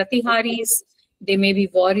may be pratiharis, they may be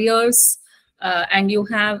warriors, and you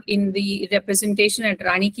have in the representation at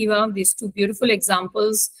Rani Ki Vav these two beautiful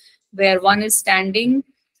examples where one is standing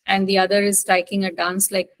and the other is striking a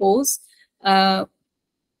dance-like pose. Both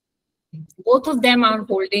of them are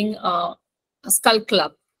holding a skull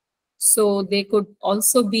club. So they could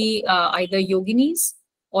also be either yoginis,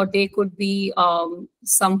 or they could be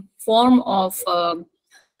some form of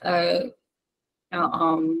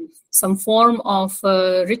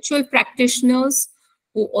ritual practitioners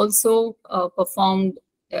who also performed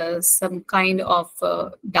some kind of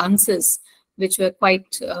dances which were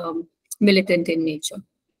quite militant in nature.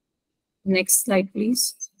 Next slide,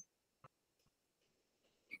 please.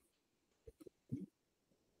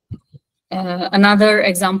 Another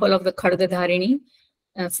example of the Khadgadharini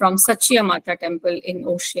from Satchiya Mata temple in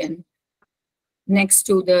Ocean, next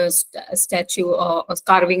to the statue or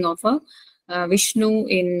carving of a Vishnu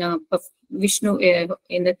in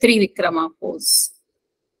the Trivikrama pose.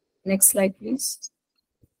 Next slide, please.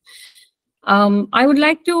 I would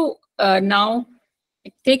like to now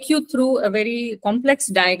take you through a very complex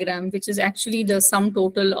diagram, which is actually the sum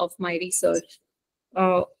total of my research,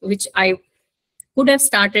 which I could have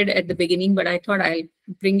started at the beginning, but I thought I'll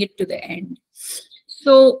bring it to the end.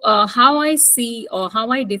 So how I see or how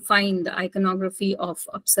I define the iconography of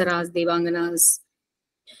Apsaras, Devanganas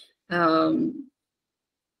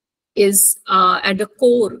is at the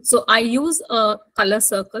core. So I use a color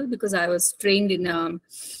circle because I was trained in a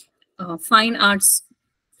fine arts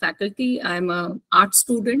faculty. I'm an art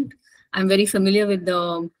student. I'm very familiar with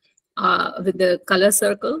the color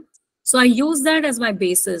circle. So I use that as my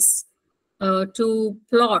basis to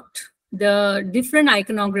plot the different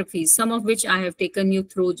iconographies, some of which I have taken you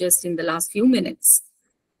through just in the last few minutes.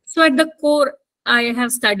 So at the core, I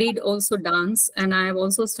have studied also dance, and I have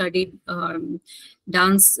also studied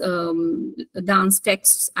dance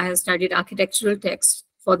texts. I have studied architectural texts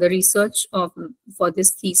for the research for this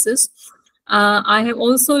thesis. I have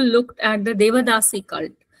also looked at the Devadasi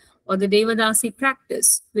cult or the Devadasi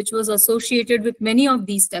practice, which was associated with many of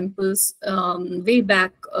these temples way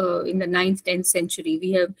back in the 9th, 10th century.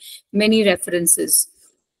 We have many references,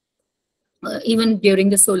 even during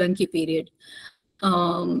the Solanki period.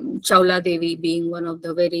 Chaula Devi being one of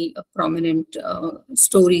the very prominent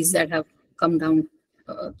stories that have come down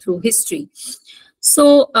through history.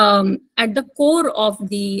 So at the core of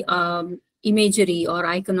the imagery or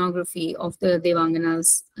iconography of the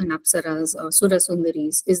Devanganas and Apsaras or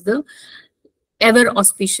Surasundaris is the ever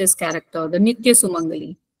auspicious character, the Nitya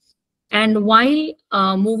Sumangali. And while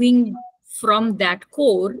moving from that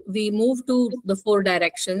core, we move to the 4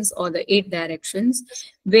 directions or the 8 directions,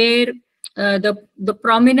 where the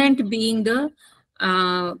prominent being the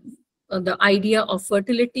idea of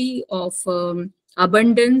fertility, of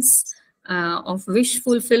abundance, of wish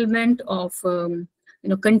fulfillment, of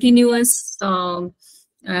continuous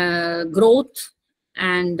growth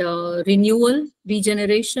and renewal,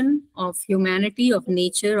 regeneration of humanity, of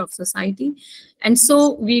nature, of society. And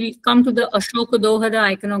so we'll come to the Ashoka Dohada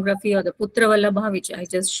iconography or the Putra Vallabha, which I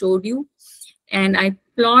just showed you. And I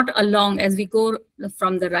plot along as we go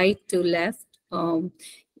from the right to left.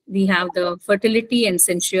 We have the fertility and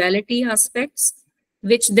sensuality aspects,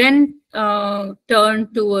 which then turn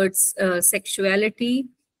towards sexuality.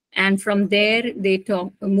 And from there, they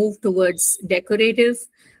move towards decorative,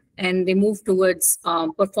 and they move towards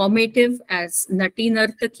performative as Nati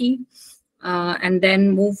Nartaki, and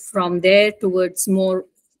then move from there towards more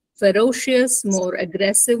ferocious, more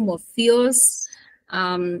aggressive, more fierce.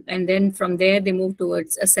 And then from there, they move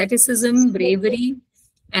towards asceticism, bravery,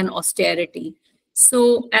 and austerity.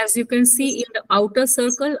 So as you can see in the outer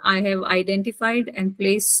circle, I have identified and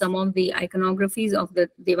placed some of the iconographies of the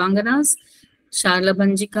Devanganas.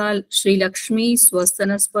 Sharlabhanjika, Sri Lakshmi,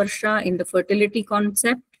 Swasthana Sparsha in the fertility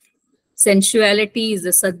concept. Sensuality is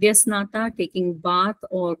the Sadyasnata, taking bath,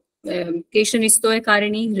 or Keshanistoya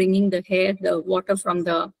Karini, wringing the hair, the water from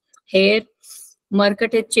the hair.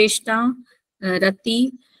 Markate Cheshta,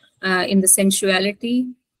 Rati in the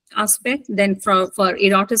sensuality aspect. Then for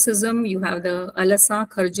eroticism, you have the Alasa,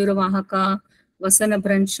 Kharjura Vahaka, Vasana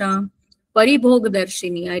Brancha,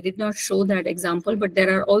 Paribhogdarshini. I did not show that example, but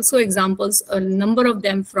there are also examples, a number of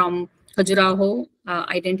them from Khajuraho,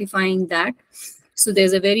 identifying that. So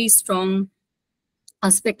there's a very strong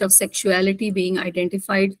aspect of sexuality being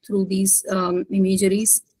identified through these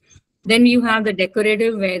imageries. Then you have the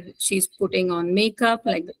decorative, where she's putting on makeup,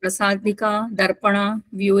 like the Prasadika, Darpana,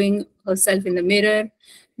 viewing herself in the mirror,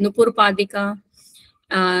 Nupurpadika,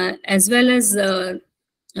 as well as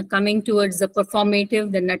coming towards the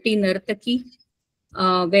performative, the Nati Nartaki,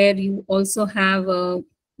 where you also have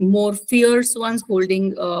more fierce ones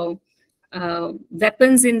holding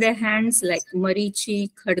weapons in their hands, like Marichi,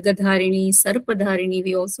 Khadgadharini, Sarpadharini.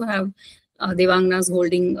 We also have Devanganas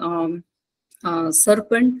holding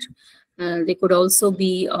serpent. They could also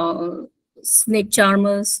be snake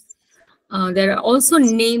charmers. There are also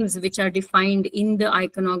names which are defined in the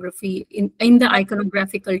iconography, in the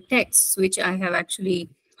iconographical texts, which I have actually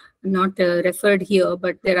not referred here,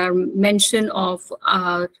 but there are mention of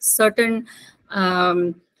certain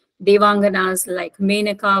Devanganas like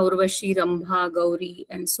Menaka, Urvashi, Rambha, Gauri,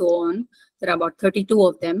 and so on. There are about 32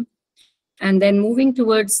 of them. And then moving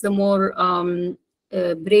towards the more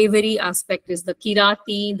bravery aspect is the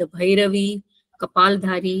Kirati, the Bhairavi,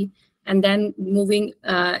 Kapaldhari, and then moving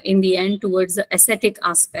in the end towards the ascetic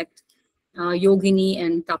aspect, Yogini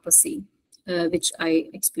and Tapasi, which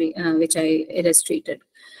I explained, which I illustrated.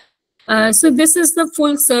 So this is the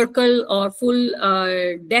full circle or full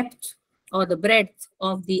depth or the breadth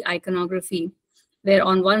of the iconography, where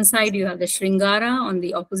on one side you have the Shringara, on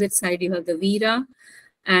the opposite side you have the Veera,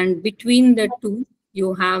 and between the two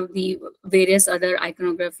you have the various other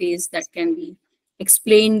iconographies that can be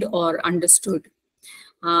explained or understood.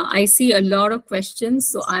 I see a lot of questions,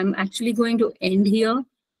 so I'm actually going to end here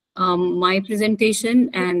my presentation,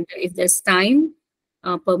 and if there's time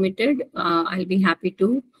permitted, I'll be happy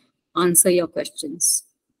to answer your questions.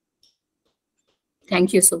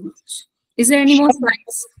 Thank you so much. Is there any more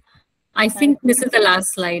slides? I think this is the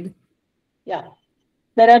last slide. Yeah,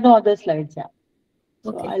 there are no other slides. Yeah.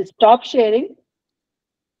 So Okay. I'll stop sharing.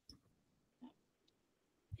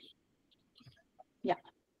 Yeah,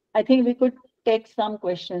 I think we could take some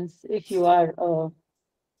questions if you are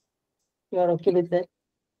okay with that.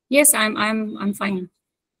 Yes, I'm fine.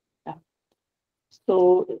 Yeah.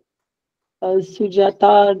 So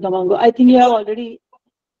Sujata Gamango, I think you have already.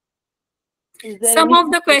 Some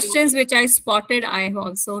of the questions which I spotted, I have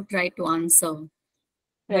also tried to answer.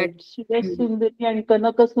 Right. Suresh Sundari and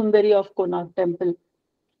Kanaka Sundari of Konark Temple.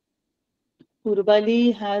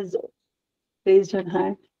 Purbali has raised her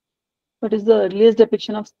hand. What is the earliest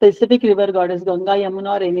depiction of specific river goddess, Ganga,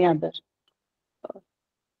 Yamuna, or any other?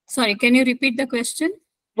 Sorry, can you repeat the question?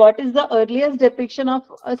 What is the earliest depiction of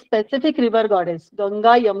a specific river goddess,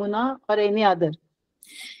 Ganga, Yamuna, or any other?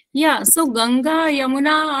 Yeah, so Ganga,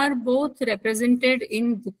 Yamuna are both represented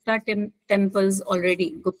in Gupta temples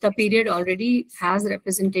already. Gupta period already has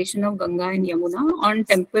representation of Ganga and Yamuna on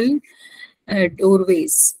temple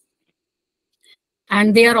doorways.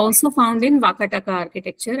 And they are also found in Vakataka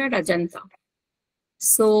architecture at Ajanta.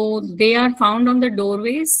 So they are found on the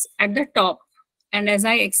doorways at the top. And as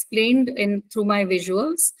I explained through my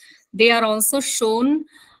visuals, they are also shown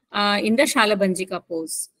in the Shalabanjika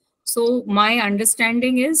pose. So my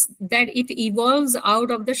understanding is that it evolves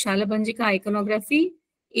out of the Shalabanjika iconography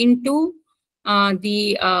into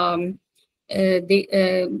the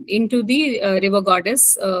river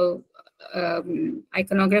goddess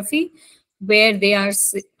iconography, where they are,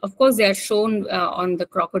 of course, they are shown on the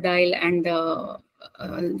crocodile and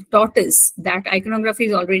tortoise. That iconography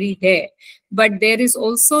is already there, but there is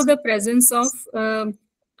also the presence of the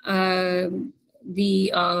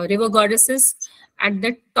river goddesses at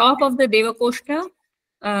the top of the Devakoshta,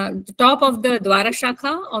 the top of the Dwara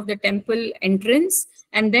Shakha of the temple entrance,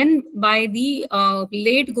 and then by the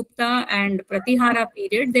late Gupta and Pratihara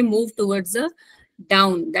period, they move towards the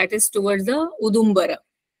down, that is towards the Udumbara,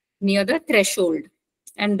 near the threshold.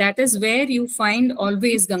 And that is where you find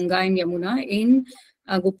always Ganga and Yamuna in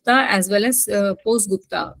Gupta as well as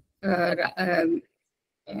post-Gupta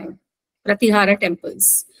Pratihara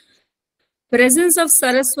temples. Presence of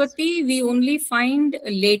Saraswati we only find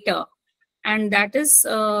later, and that is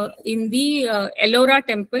in the Ellora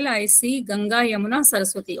temple. I see Ganga, Yamuna,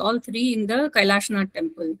 Saraswati, all three in the Kailashnath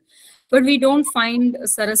temple. But we don't find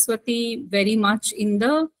Saraswati very much in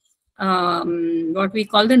the what we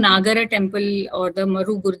call the Nagara temple or the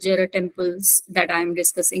Maru Gurjara temples that I am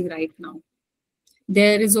discussing right now.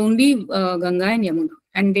 There is only Ganga and Yamuna,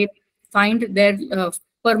 and they find their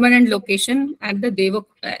permanent location at the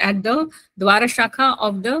Dwara Shakha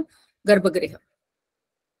of the Garbhagriha.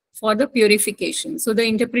 for the purification. So the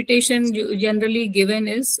interpretation generally given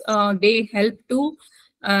is they help to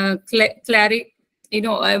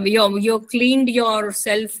you cleaned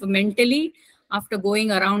yourself mentally after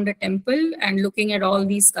going around the temple and looking at all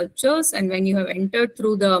these sculptures, and when you have entered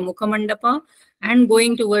through the Mukhamandapa and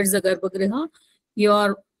going towards the Garbhagriha, you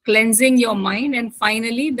are cleansing your mind, and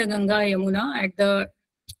finally the Ganga Yamuna at the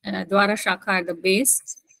Dwara Shakha at the base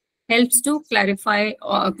helps to clarify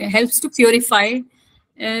or helps to purify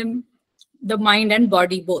the mind and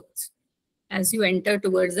body both as you enter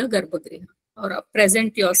towards the Garbhagriha or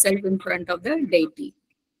present yourself in front of the deity.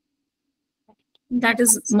 That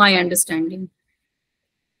is my understanding.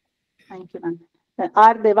 Thank you, ma'am.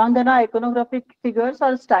 Are Devangana iconographic figures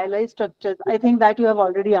or stylized structures? I think that you have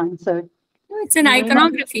already answered. It's an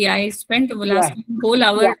iconography. I spent the last whole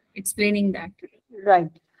hour explaining that.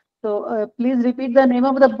 Right. So please repeat the name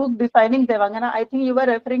of the book defining Devangana. I think you were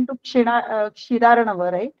referring to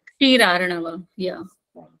Kshiranava, right? Kshiranava, yeah.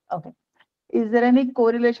 Okay. Is there any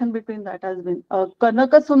correlation between that has been?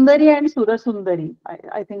 Kanaka Sundari and Sura Sundari.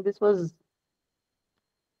 I think this was.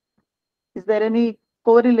 Is there any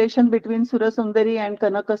correlation between Sura Sundari and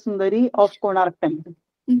Kanaka Sundari of Konark Temple?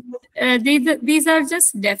 These are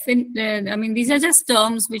just these are just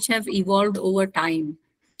terms which have evolved over time.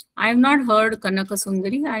 I have not heard Kanaka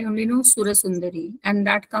Sundari. I only know Sura Sundari, and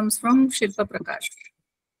that comes from Shilpa Prakash.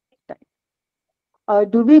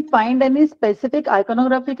 Do we find any specific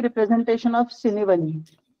iconographic representation of Sinivani?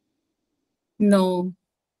 No.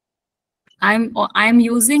 I'm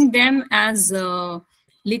using them as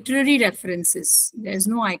literary references. There's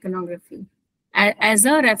no iconography. As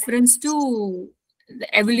a reference to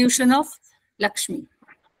the evolution of Lakshmi,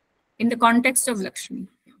 in the context of Lakshmi.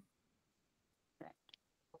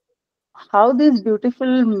 How these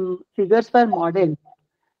beautiful figures were modeled?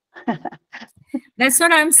 That's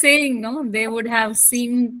what I'm saying, no? They would have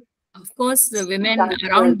seen, of course, the women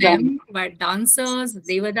around them, but dancers,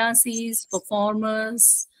 devadasis,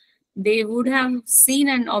 performers, they would have seen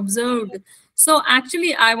and observed. So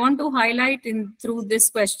actually, I want to highlight through this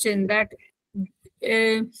question that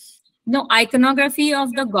iconography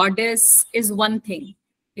of the goddess is one thing.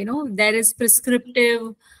 There is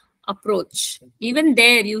prescriptive approach. Even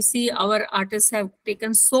there, you see, our artists have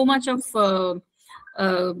taken so much of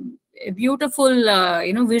beautiful,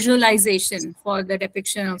 visualization for the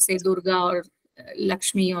depiction of, say, Durga or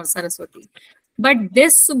Lakshmi or Saraswati. But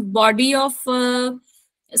this body of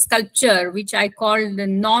sculpture, which I call the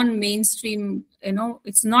non-mainstream,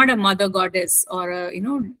 it's not a mother goddess or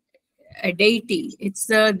a deity. It's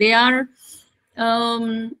they are,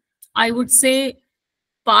 I would say,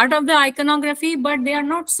 part of the iconography, but they are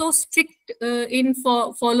not so strict in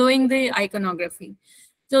following the iconography.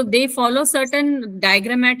 So they follow certain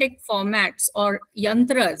diagrammatic formats or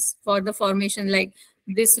yantras for the formation, like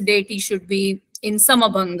this deity should be in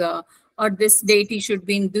Samabhanga, or this deity should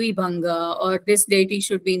be in Dvibhanga, or this deity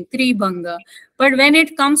should be in Tribhanga. But when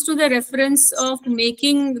it comes to the reference of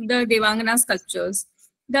making the Devangana sculptures,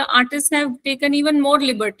 the artists have taken even more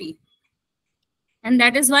liberty. And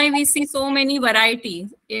that is why we see so many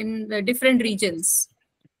varieties in the different regions.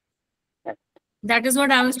 That is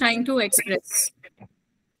what I was trying to express.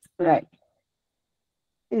 Right.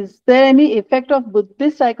 Is there any effect of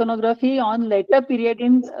Buddhist iconography on later period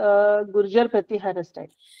in Gurjar Pratihara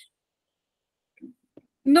style?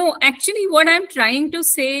 No, actually what I'm trying to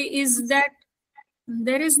say is that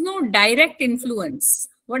there is no direct influence.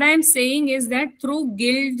 What I'm saying is that through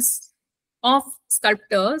guilds of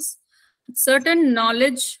sculptors, certain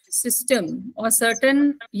knowledge system or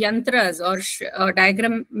certain yantras or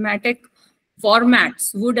diagrammatic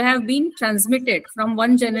formats would have been transmitted from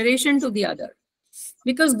one generation to the other.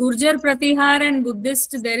 Because Gurjar Pratihar and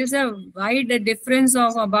Buddhist, there is a wide difference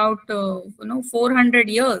of about 400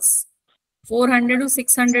 years, 400 to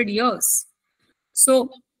 600 years.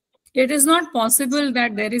 So it is not possible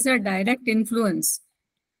that there is a direct influence.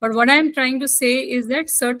 But what I'm trying to say is that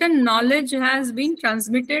certain knowledge has been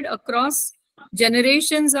transmitted across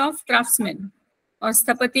generations of craftsmen or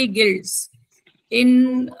Sthapati guilds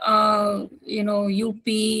in UP,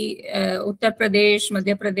 Uttar Pradesh,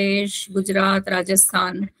 Madhya Pradesh, Gujarat,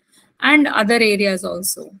 Rajasthan, and other areas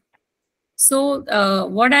also. So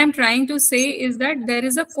what I'm trying to say is that there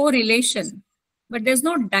is a correlation, but there's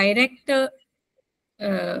no direct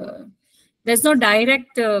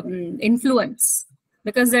influence,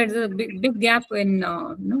 because there's a big gap in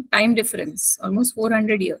time difference, almost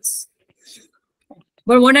 400 years.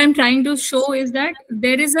 But what I'm trying to show is that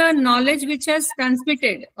there is a knowledge which has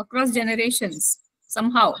transmitted across generations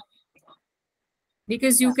somehow,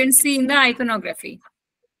 because you can see in the iconography.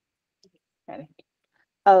 Correct.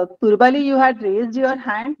 Purbali, you had raised your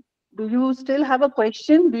hand. Do you still have a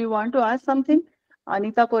question? Do you want to ask something?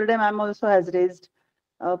 Anita Korde ma'am also has raised.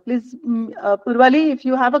 Please, Purbali, if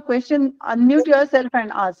you have a question, unmute yourself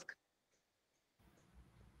and ask.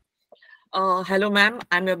 Hello, ma'am.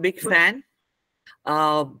 I'm a big fan.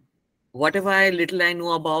 Uh, whatever little I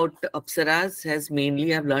know about Apsaras has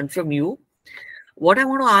mainly I've learned from you. What I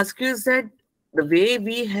want to ask you is that the way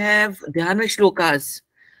we have dhyana shlokas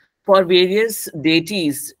for various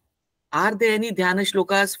deities, are there any dhyana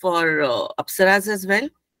shlokas for Apsaras as well?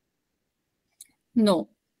 No,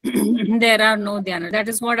 there are no dhyana. That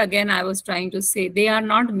is what again I was trying to say. They are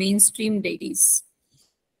not mainstream deities.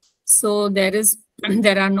 So there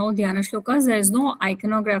are no dhyana shlokas. There is no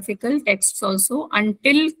iconographical texts also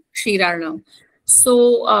until Kshiranam.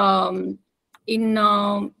 So in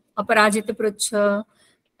Aparajita Pracha,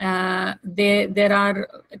 there are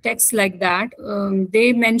texts like that.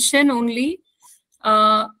 They mention only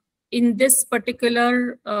in this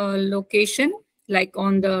particular location, like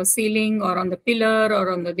on the ceiling or on the pillar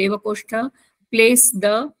or on the Devakoshta, place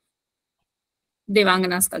the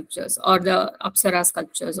Devangana sculptures or the Apsara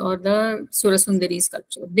sculptures or the Surasundari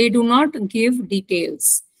sculpture. They do not give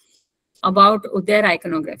details about their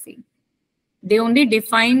iconography. They only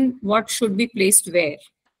define what should be placed where.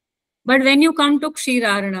 But when you come to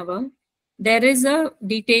Kshiranava, there is a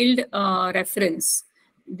detailed reference.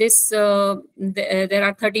 There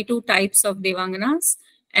are 32 types of Devanganas,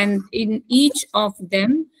 and in each of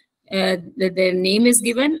them, their name is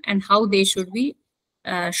given and how they should be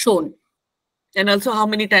shown. And also how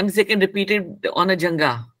many times they can repeat it on a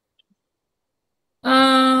janga?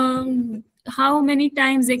 How many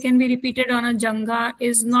times they can be repeated on a janga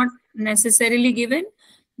is not necessarily given,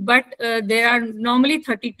 but there are normally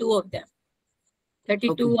 32 of them,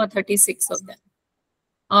 32 or 36 of them.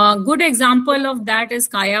 A good example of that is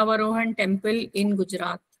Kayavarohan temple in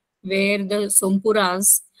Gujarat, where the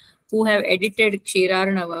Sompuras who have edited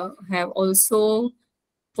Kshiranava have also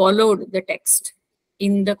followed the text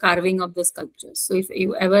in the carving of the sculptures. So if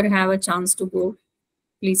you ever have a chance to go,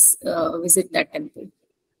 please visit that temple.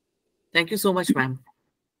 Thank you so much, ma'am.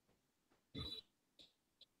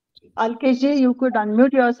 Alkesh, you could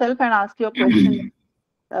unmute yourself and ask your question.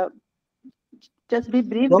 Just be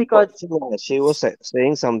brief No because question. She was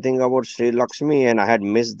saying something about Sri Lakshmi, and I had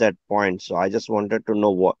missed that point. So I just wanted to know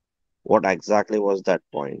what exactly was that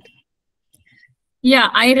point. Yeah,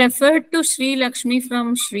 I referred to Sri Lakshmi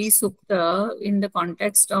from Sri Sukta in the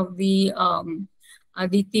context of the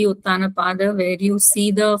Aditi Uttanapada, where you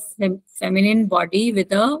see the feminine body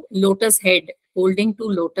with a lotus head holding two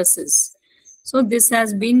lotuses. So this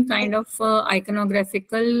has been kind of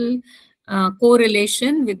iconographical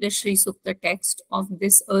correlation with the Sri Sukta text of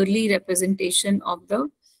this early representation of the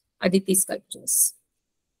Aditi sculptures.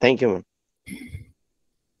 Thank you, ma'am.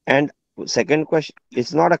 And second question,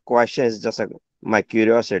 it's not a question, it's just my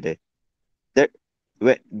curiosity. That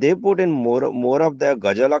they put in more of the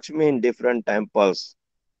Gajalakshmi in different temples.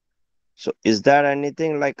 So is there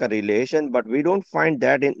anything like a relation? But we don't find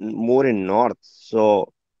that in more in north.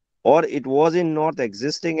 So or it was in north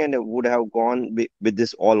existing and it would have gone with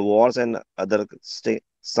this all wars and other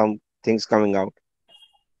some things coming out.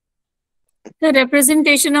 The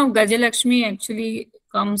representation of Gajalakshmi actually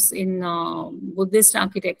comes in Buddhist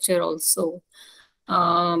architecture also.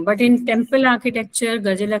 But in temple architecture,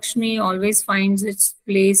 Gajalakshmi always finds its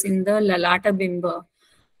place in the Lalata Bimba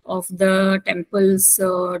of the temple's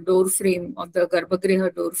door frame, of the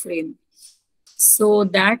Garbhagriha door frame. So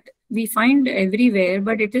that we find everywhere,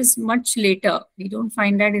 but it is much later. We don't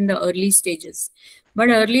find that in the early stages. But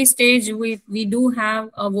early stage, we do have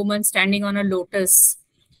a woman standing on a lotus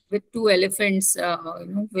with two elephants,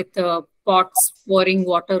 with pots pouring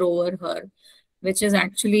water over her, which is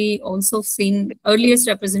actually also seen, earliest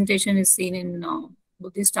representation is seen in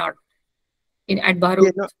Buddhist art at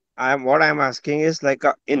Bharut. What I'm asking is like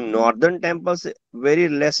in northern temples, very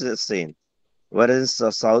less is seen. Whereas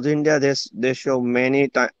South India, they show many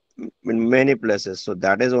in many places. So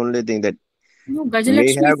that is only thing that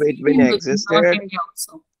may have it been existed. North India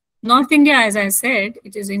also. North India, as I said,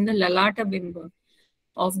 it is in the Lalata Bimba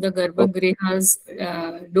of the Garbhagriha's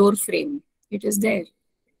door frame. It is there.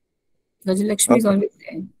 Gajalakshmi is always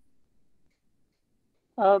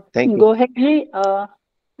there. Thank you. Go ahead.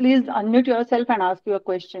 Please unmute yourself and ask your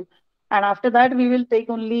question. And after that, we will take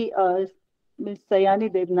only Ms. Sayani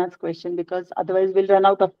Devnath's question because otherwise we'll run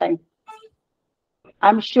out of time.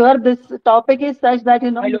 I'm sure this topic is such that, you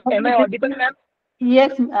know. Hello, am I audible, ma'am?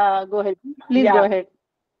 Yes, go ahead. Please go ahead.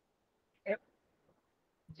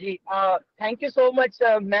 Ji, thank you so much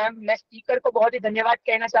ma'am. मैं speaker को बहुत ही धन्यवाद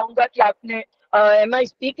कहना चाहूंगा कि आपने am I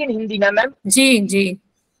speak in Hindi ना ma'am? जी जी.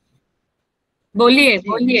 बोलिए जी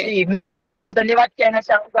बोलिए। जी, धन्यवाद कहना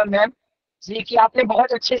चाहूंगा मैम जी कि आपने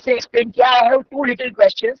बहुत अच्छे से एक्सप्लेन किया। I have to little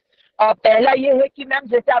questions. पहला ये है कि मैम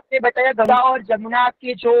जैसे आपने बताया गंगा और जमुना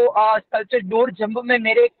के जो स्कल्पचर डोर जम्मू में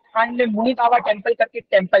मेरे खान में मुनि बाबा टेम्पल करके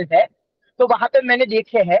टेम्पल है, तो वहां पे मैंने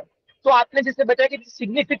देखे हैं। तो आपने जैसे बताया कि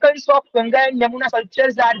significance of Ganga and Yamuna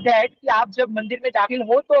sculptures are that कि आप जब मंदिर में दाखिल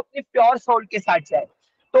हो तो अपने प्योर सोल के साथ जाए।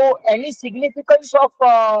 तो any significance of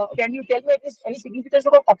can you tell me any significance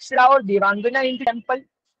of अप्सरा और देवांगना in temple?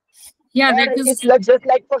 Yeah, Or that is it's like just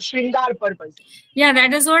like for Shringar purpose? yeah,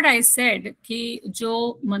 that is what I said कि जो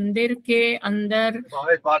मंदिर के अंदर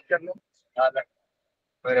बात कर लो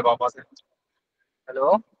मेरे पापा से।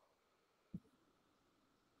 हेलो।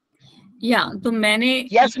 या तो मैंने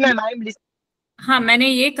yes ma'am, I am listening. हाँ, मैंने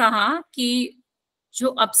ये कहा कि जो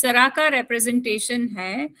अप्सरा का रिप्रेजेंटेशन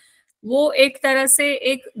है वो एक तरह से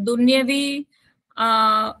एक दुनियावी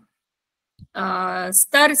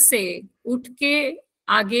स्तर से उठ के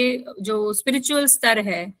आगे जो स्पिरिचुअल स्तर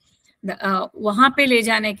है वहां पे ले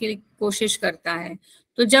जाने की कोशिश करता है।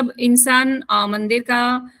 तो जब इंसान मंदिर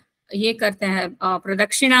का ये करता है,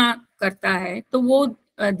 प्रदक्षिणा करता है, तो वो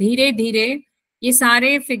धीरे धीरे ये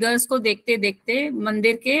सारे फिगर्स को देखते देखते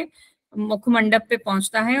मंदिर के मुख्य मंडप पे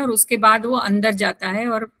पहुंचता है और उसके बाद वो अंदर जाता है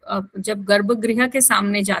और जब गर्भगृह के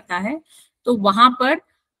सामने जाता है तो वहां पर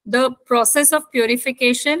the process of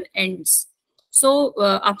purification ends. So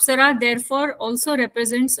Apsara therefore also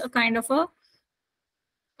represents a kind of a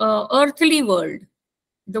earthly world,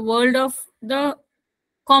 the world of the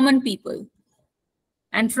common people,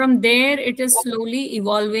 and from there it is slowly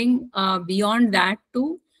evolving beyond that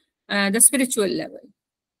to the spiritual level.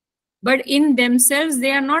 But in themselves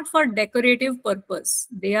they are not for decorative purpose.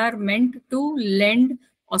 They are meant to lend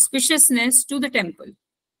auspiciousness to the temple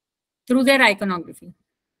through their iconography.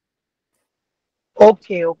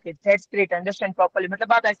 Okay okay, that's great, understand properly.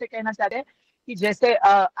 मतलब आप ऐसे कहना चाहते हैं कि जैसे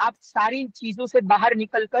आप सारी चीजों से बाहर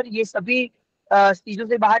निकलकर, ये सभी चीजों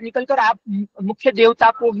से बाहर निकलकर आप मुख्य देवता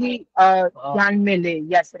को ही ध्यान में ले।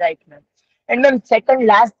 Yes right ma'am. And ma'am second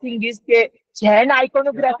last thing is के जैन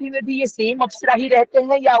आइकोनोग्राफी में भी ये सेम अप्सरा ही रहते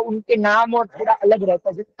हैं या उनके नाम और थोड़ा अलग रहता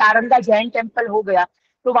है? जैसे कारंगा जैन टेम्पल हो गया,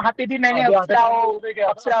 तो वहां पे भी मैंने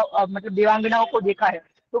अप्सरा मतलब देवांगनाओं को देखा है,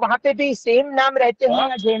 तो वहां पे भी सेम नाम रहते हैं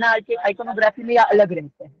या जैन आइकोनोग्राफी में या अलग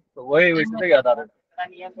रहते हैं? तो वही वैसे याद आ रहा है।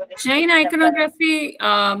 जैन आइकोनोग्राफी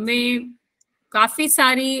में काफी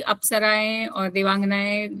सारी अप्सराएं और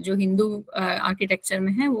देवांगनाएं जो हिंदू आर्किटेक्चर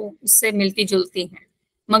में हैं वो उससे मिलती जुलती हैं,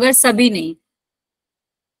 मगर सभी नहीं।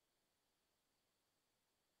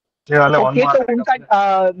 ओके, तो उनका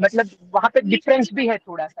मतलब वहां पे डिफरेंस भी है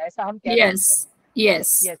थोड़ा सा, ऐसा हम कह रहे हैं? Yes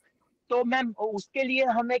yes. तो मैम उसके लिए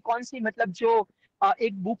हमें कौन सी, मतलब जो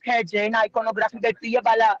एक बुक है जैन आइकोनोग्राफी का,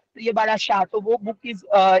 प्रियबाला शाह, तो वो book is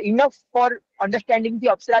enough for understanding the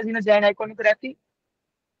apsaras in Jain iconography?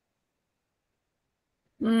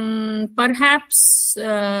 Perhaps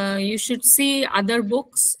you should see other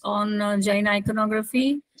books on Jain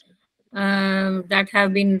iconography that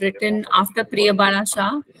have been written after Priyabala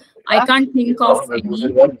Shah. I can't think of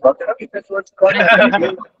any.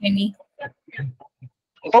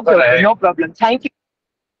 Okay, no problem. Thank you.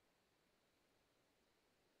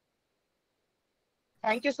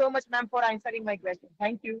 Thank you so much, ma'am, for answering my question.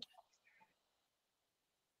 Thank you.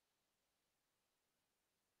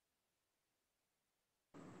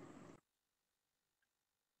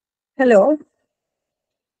 Hello.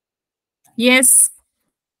 Yes.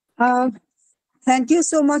 Thank you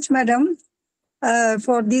so much, madam,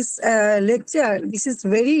 for this lecture. This is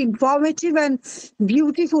very informative and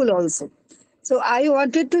beautiful also. So I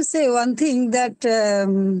wanted to say one thing, that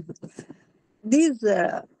these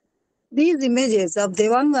images of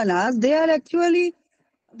Devanganas, they are actually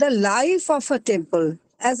the life of a temple,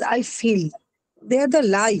 as I feel. They are the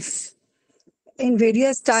life in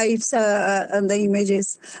various types and the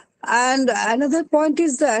images. And another point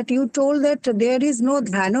is that you told that there is no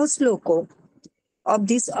dhanosloko of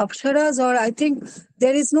these apsaras, or I think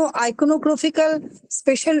there is no iconographical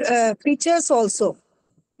special features also.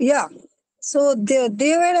 Yeah. So they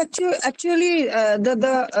were actually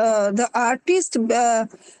the artist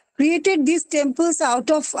created these temples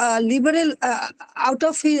out of out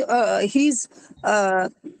of his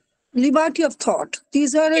liberty of thought.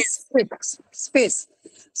 These are a space.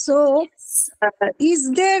 So, is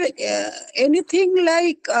there anything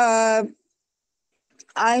like,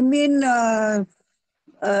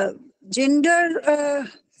 gender?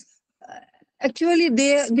 Actually,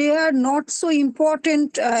 they are not so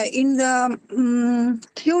important in the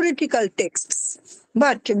theoretical texts,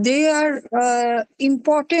 but they are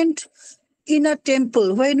important in a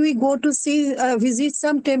temple. When we go to visit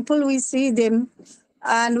some temple, we see them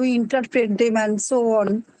and we interpret them and so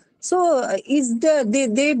on. So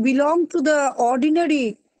they belong to the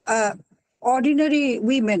ordinary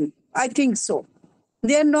women? I think so.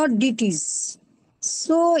 They are not deities.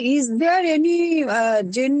 So is there any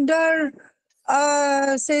gender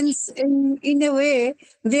sense in a way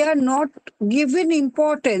they are not given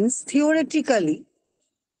importance theoretically?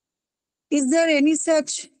 Is there any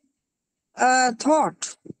such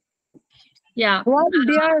thought? Yeah. Why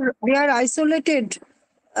they are isolated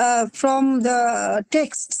from the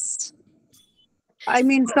texts? I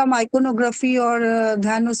mean, from iconography or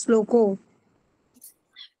Dhanus Loko.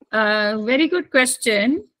 Very good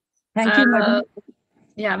question. Thank you, madam.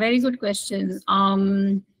 Yeah, very good question.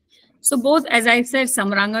 So both, as I said,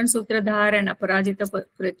 Samrangan Sutradhar and Aparajita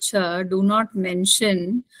Pricha do not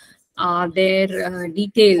mention their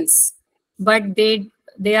details, but they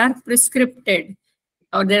are prescripted,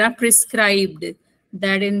 or they are prescribed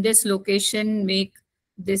that in this location make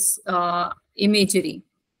this imagery,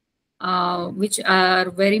 which are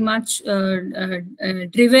very much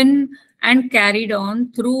driven and carried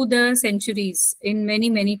on through the centuries in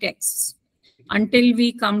many texts, until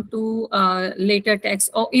we come to later texts,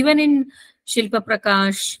 or even in Shilpa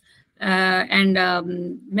Prakash and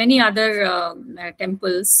many other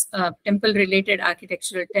temples, temple-related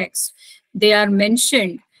architectural texts. They are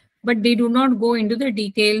mentioned, but they do not go into the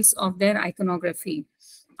details of their iconography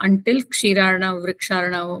until Kshiranam,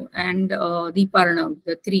 Vriksharanam, and Deeparanam,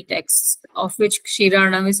 the three texts, of which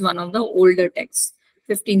Kshiranam is one of the older texts,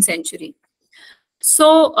 15th century.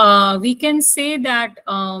 So we can say that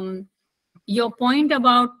your point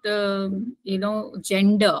about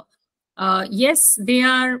gender, yes, they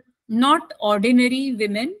are not ordinary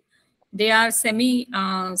women. They are semi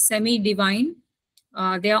divine.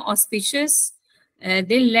 They are auspicious.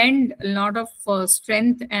 They lend a lot of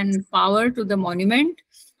strength and power to the monument,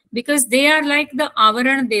 because they are like the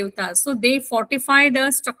Avaran Devatas. So they fortify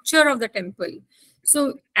the structure of the temple.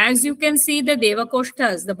 So as you can see, the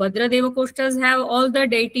Devakoshtas, the Bhadra Devakoshtas have all the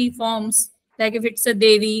deity forms. Like if it's a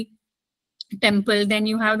Devi temple, then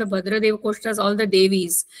you have the Bhadra Devakoshtas, all the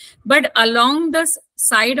Devis. But along the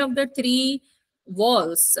side of the three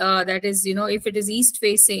walls, that is, if it is east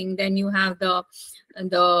facing, then you have the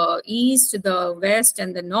east, the west,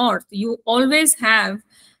 and the north. You always have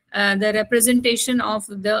the representation of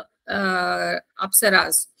the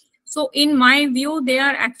Apsaras. So in my view, they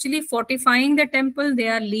are actually fortifying the temple. They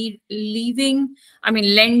are lending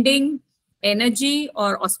energy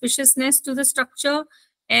or auspiciousness to the structure,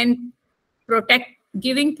 and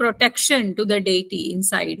giving protection to the deity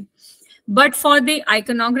inside. But for the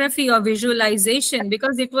iconography or visualization,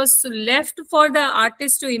 because it was left for the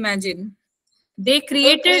artist to imagine, they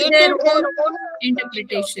created their own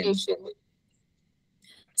interpretation.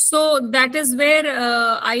 So that is where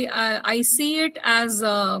I see it as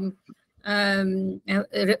a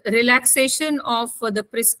relaxation of the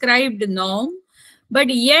prescribed norm. But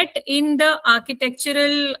yet in the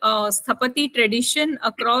architectural Sthapati tradition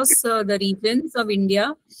across the regions of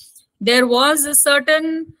India, there was a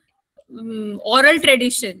certain oral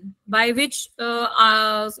tradition by which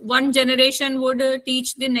one generation would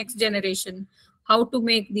teach the next generation how to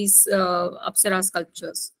make these Apsara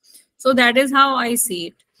sculptures. So that is how I see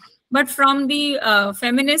it. But from the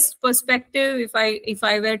feminist perspective, if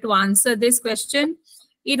I were to answer this question,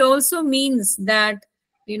 it also means that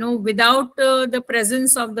without the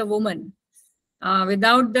presence of the woman,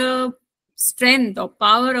 without the strength or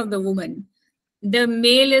power of the woman, the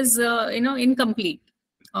male is incomplete,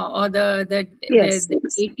 or the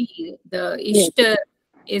deity, the Ishtar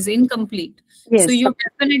is incomplete. Yes. So you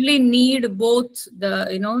definitely need both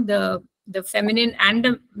the feminine and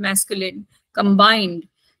the masculine combined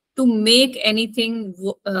to make anything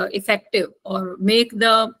effective, or make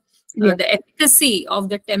the efficacy of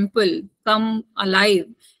the temple come alive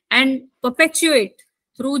and perpetuate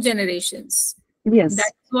through generations. Yes.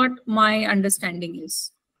 That's what my understanding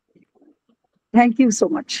is. Thank you so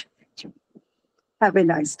much. Have a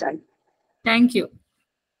nice time. Thank you.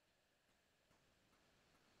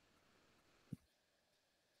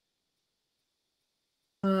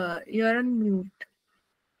 You're on mute.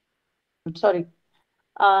 Sorry.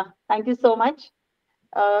 Thank you so much.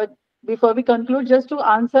 Before we conclude, just to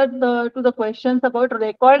answer to the questions about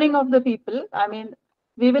recording of the people,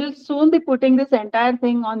 we will soon be putting this entire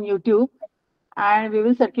thing on YouTube, and we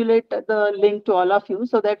will circulate the link to all of you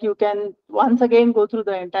so that you can once again go through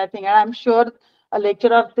the entire thing. And I'm sure a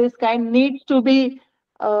lecture of this kind needs to be,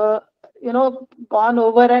 gone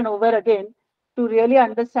over and over again to really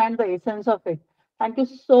understand the essence of it. Thank you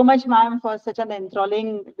so much, ma'am, for such an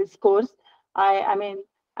enthralling discourse. A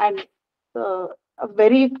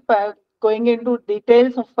very going into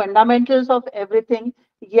details of fundamentals of everything,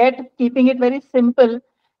 yet keeping it very simple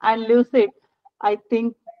and lucid. I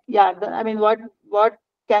think, yeah, I mean, what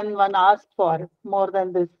can one ask for more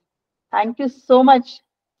than this? Thank you so much.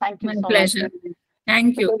 Thank you My so much. pleasure.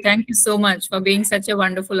 Thank you. Thank you so much for being such a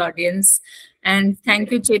wonderful audience. And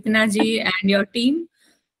thank you, Chetana ji and your team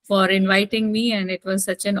for inviting me. And it was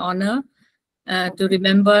such an honor to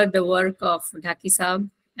remember the work of Dhaky Saab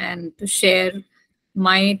and to share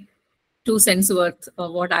my 2 cents worth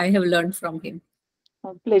of what I have learned from him.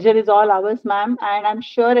 Pleasure is all ours, ma'am. And I'm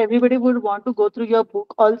sure everybody would want to go through your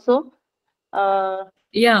book also.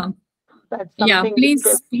 Yeah. That's Yeah, something.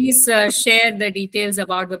 please share the details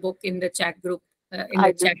about the book in the chat group, in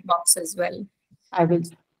the chat box as well. I will.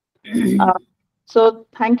 So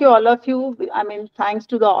thank you, all of you. I mean, thanks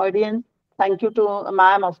to the audience. Thank you to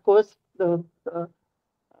ma'am, of course, and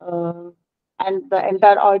the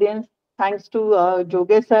entire audience. Thanks to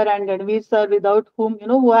Jogesh sir and Ranveer sir, without whom,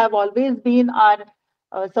 who have always been our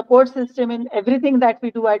support system in everything that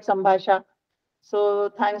we do at Sambhasha. So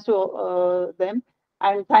thanks to them.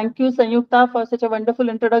 And thank you, Sanyukta, for such a wonderful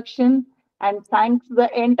introduction. And thanks the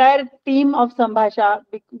entire team of Sambhasha,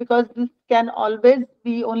 because this can always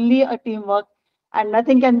be only a teamwork and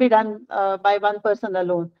nothing can be done by one person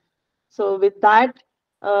alone. So with that,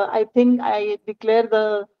 I think I declare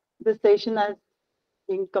this session as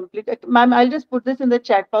being completed. Ma'am, I'll just put this in the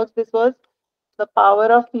chat box. This was The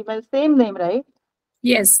Power of Female, same name, right?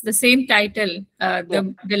 Yes, the same title.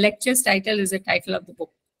 The lecture's title is the title of the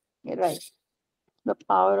book. Right. The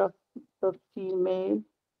Power of the Female.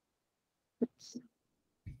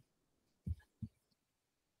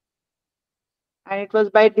 And it was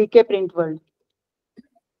by DK Printworld.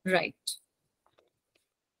 Right.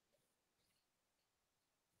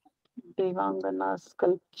 Devangana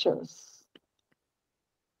Sculptures.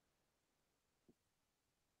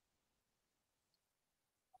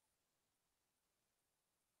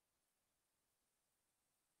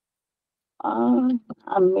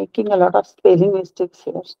 I'm making a lot of spelling mistakes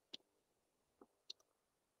here.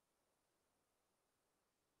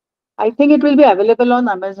 I think it will be available on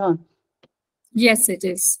Amazon. Yes, it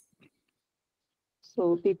is.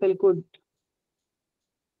 So people could,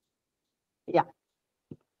 yeah.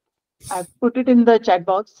 I've put it in the chat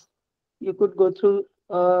box. You could go through.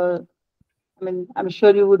 I mean, I'm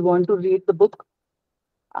sure you would want to read the book.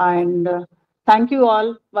 And thank you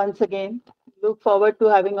all once again. Look forward to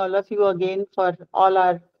having all of you again for all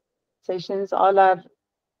our sessions, all our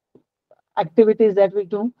activities that we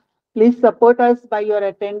do. Please support us by your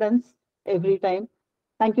attendance every time.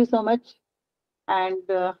 Thank you so much. And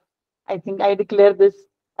I think I declare this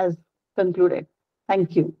as concluded.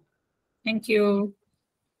 Thank you. Thank you.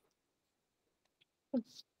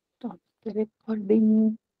 Stop the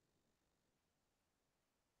recording.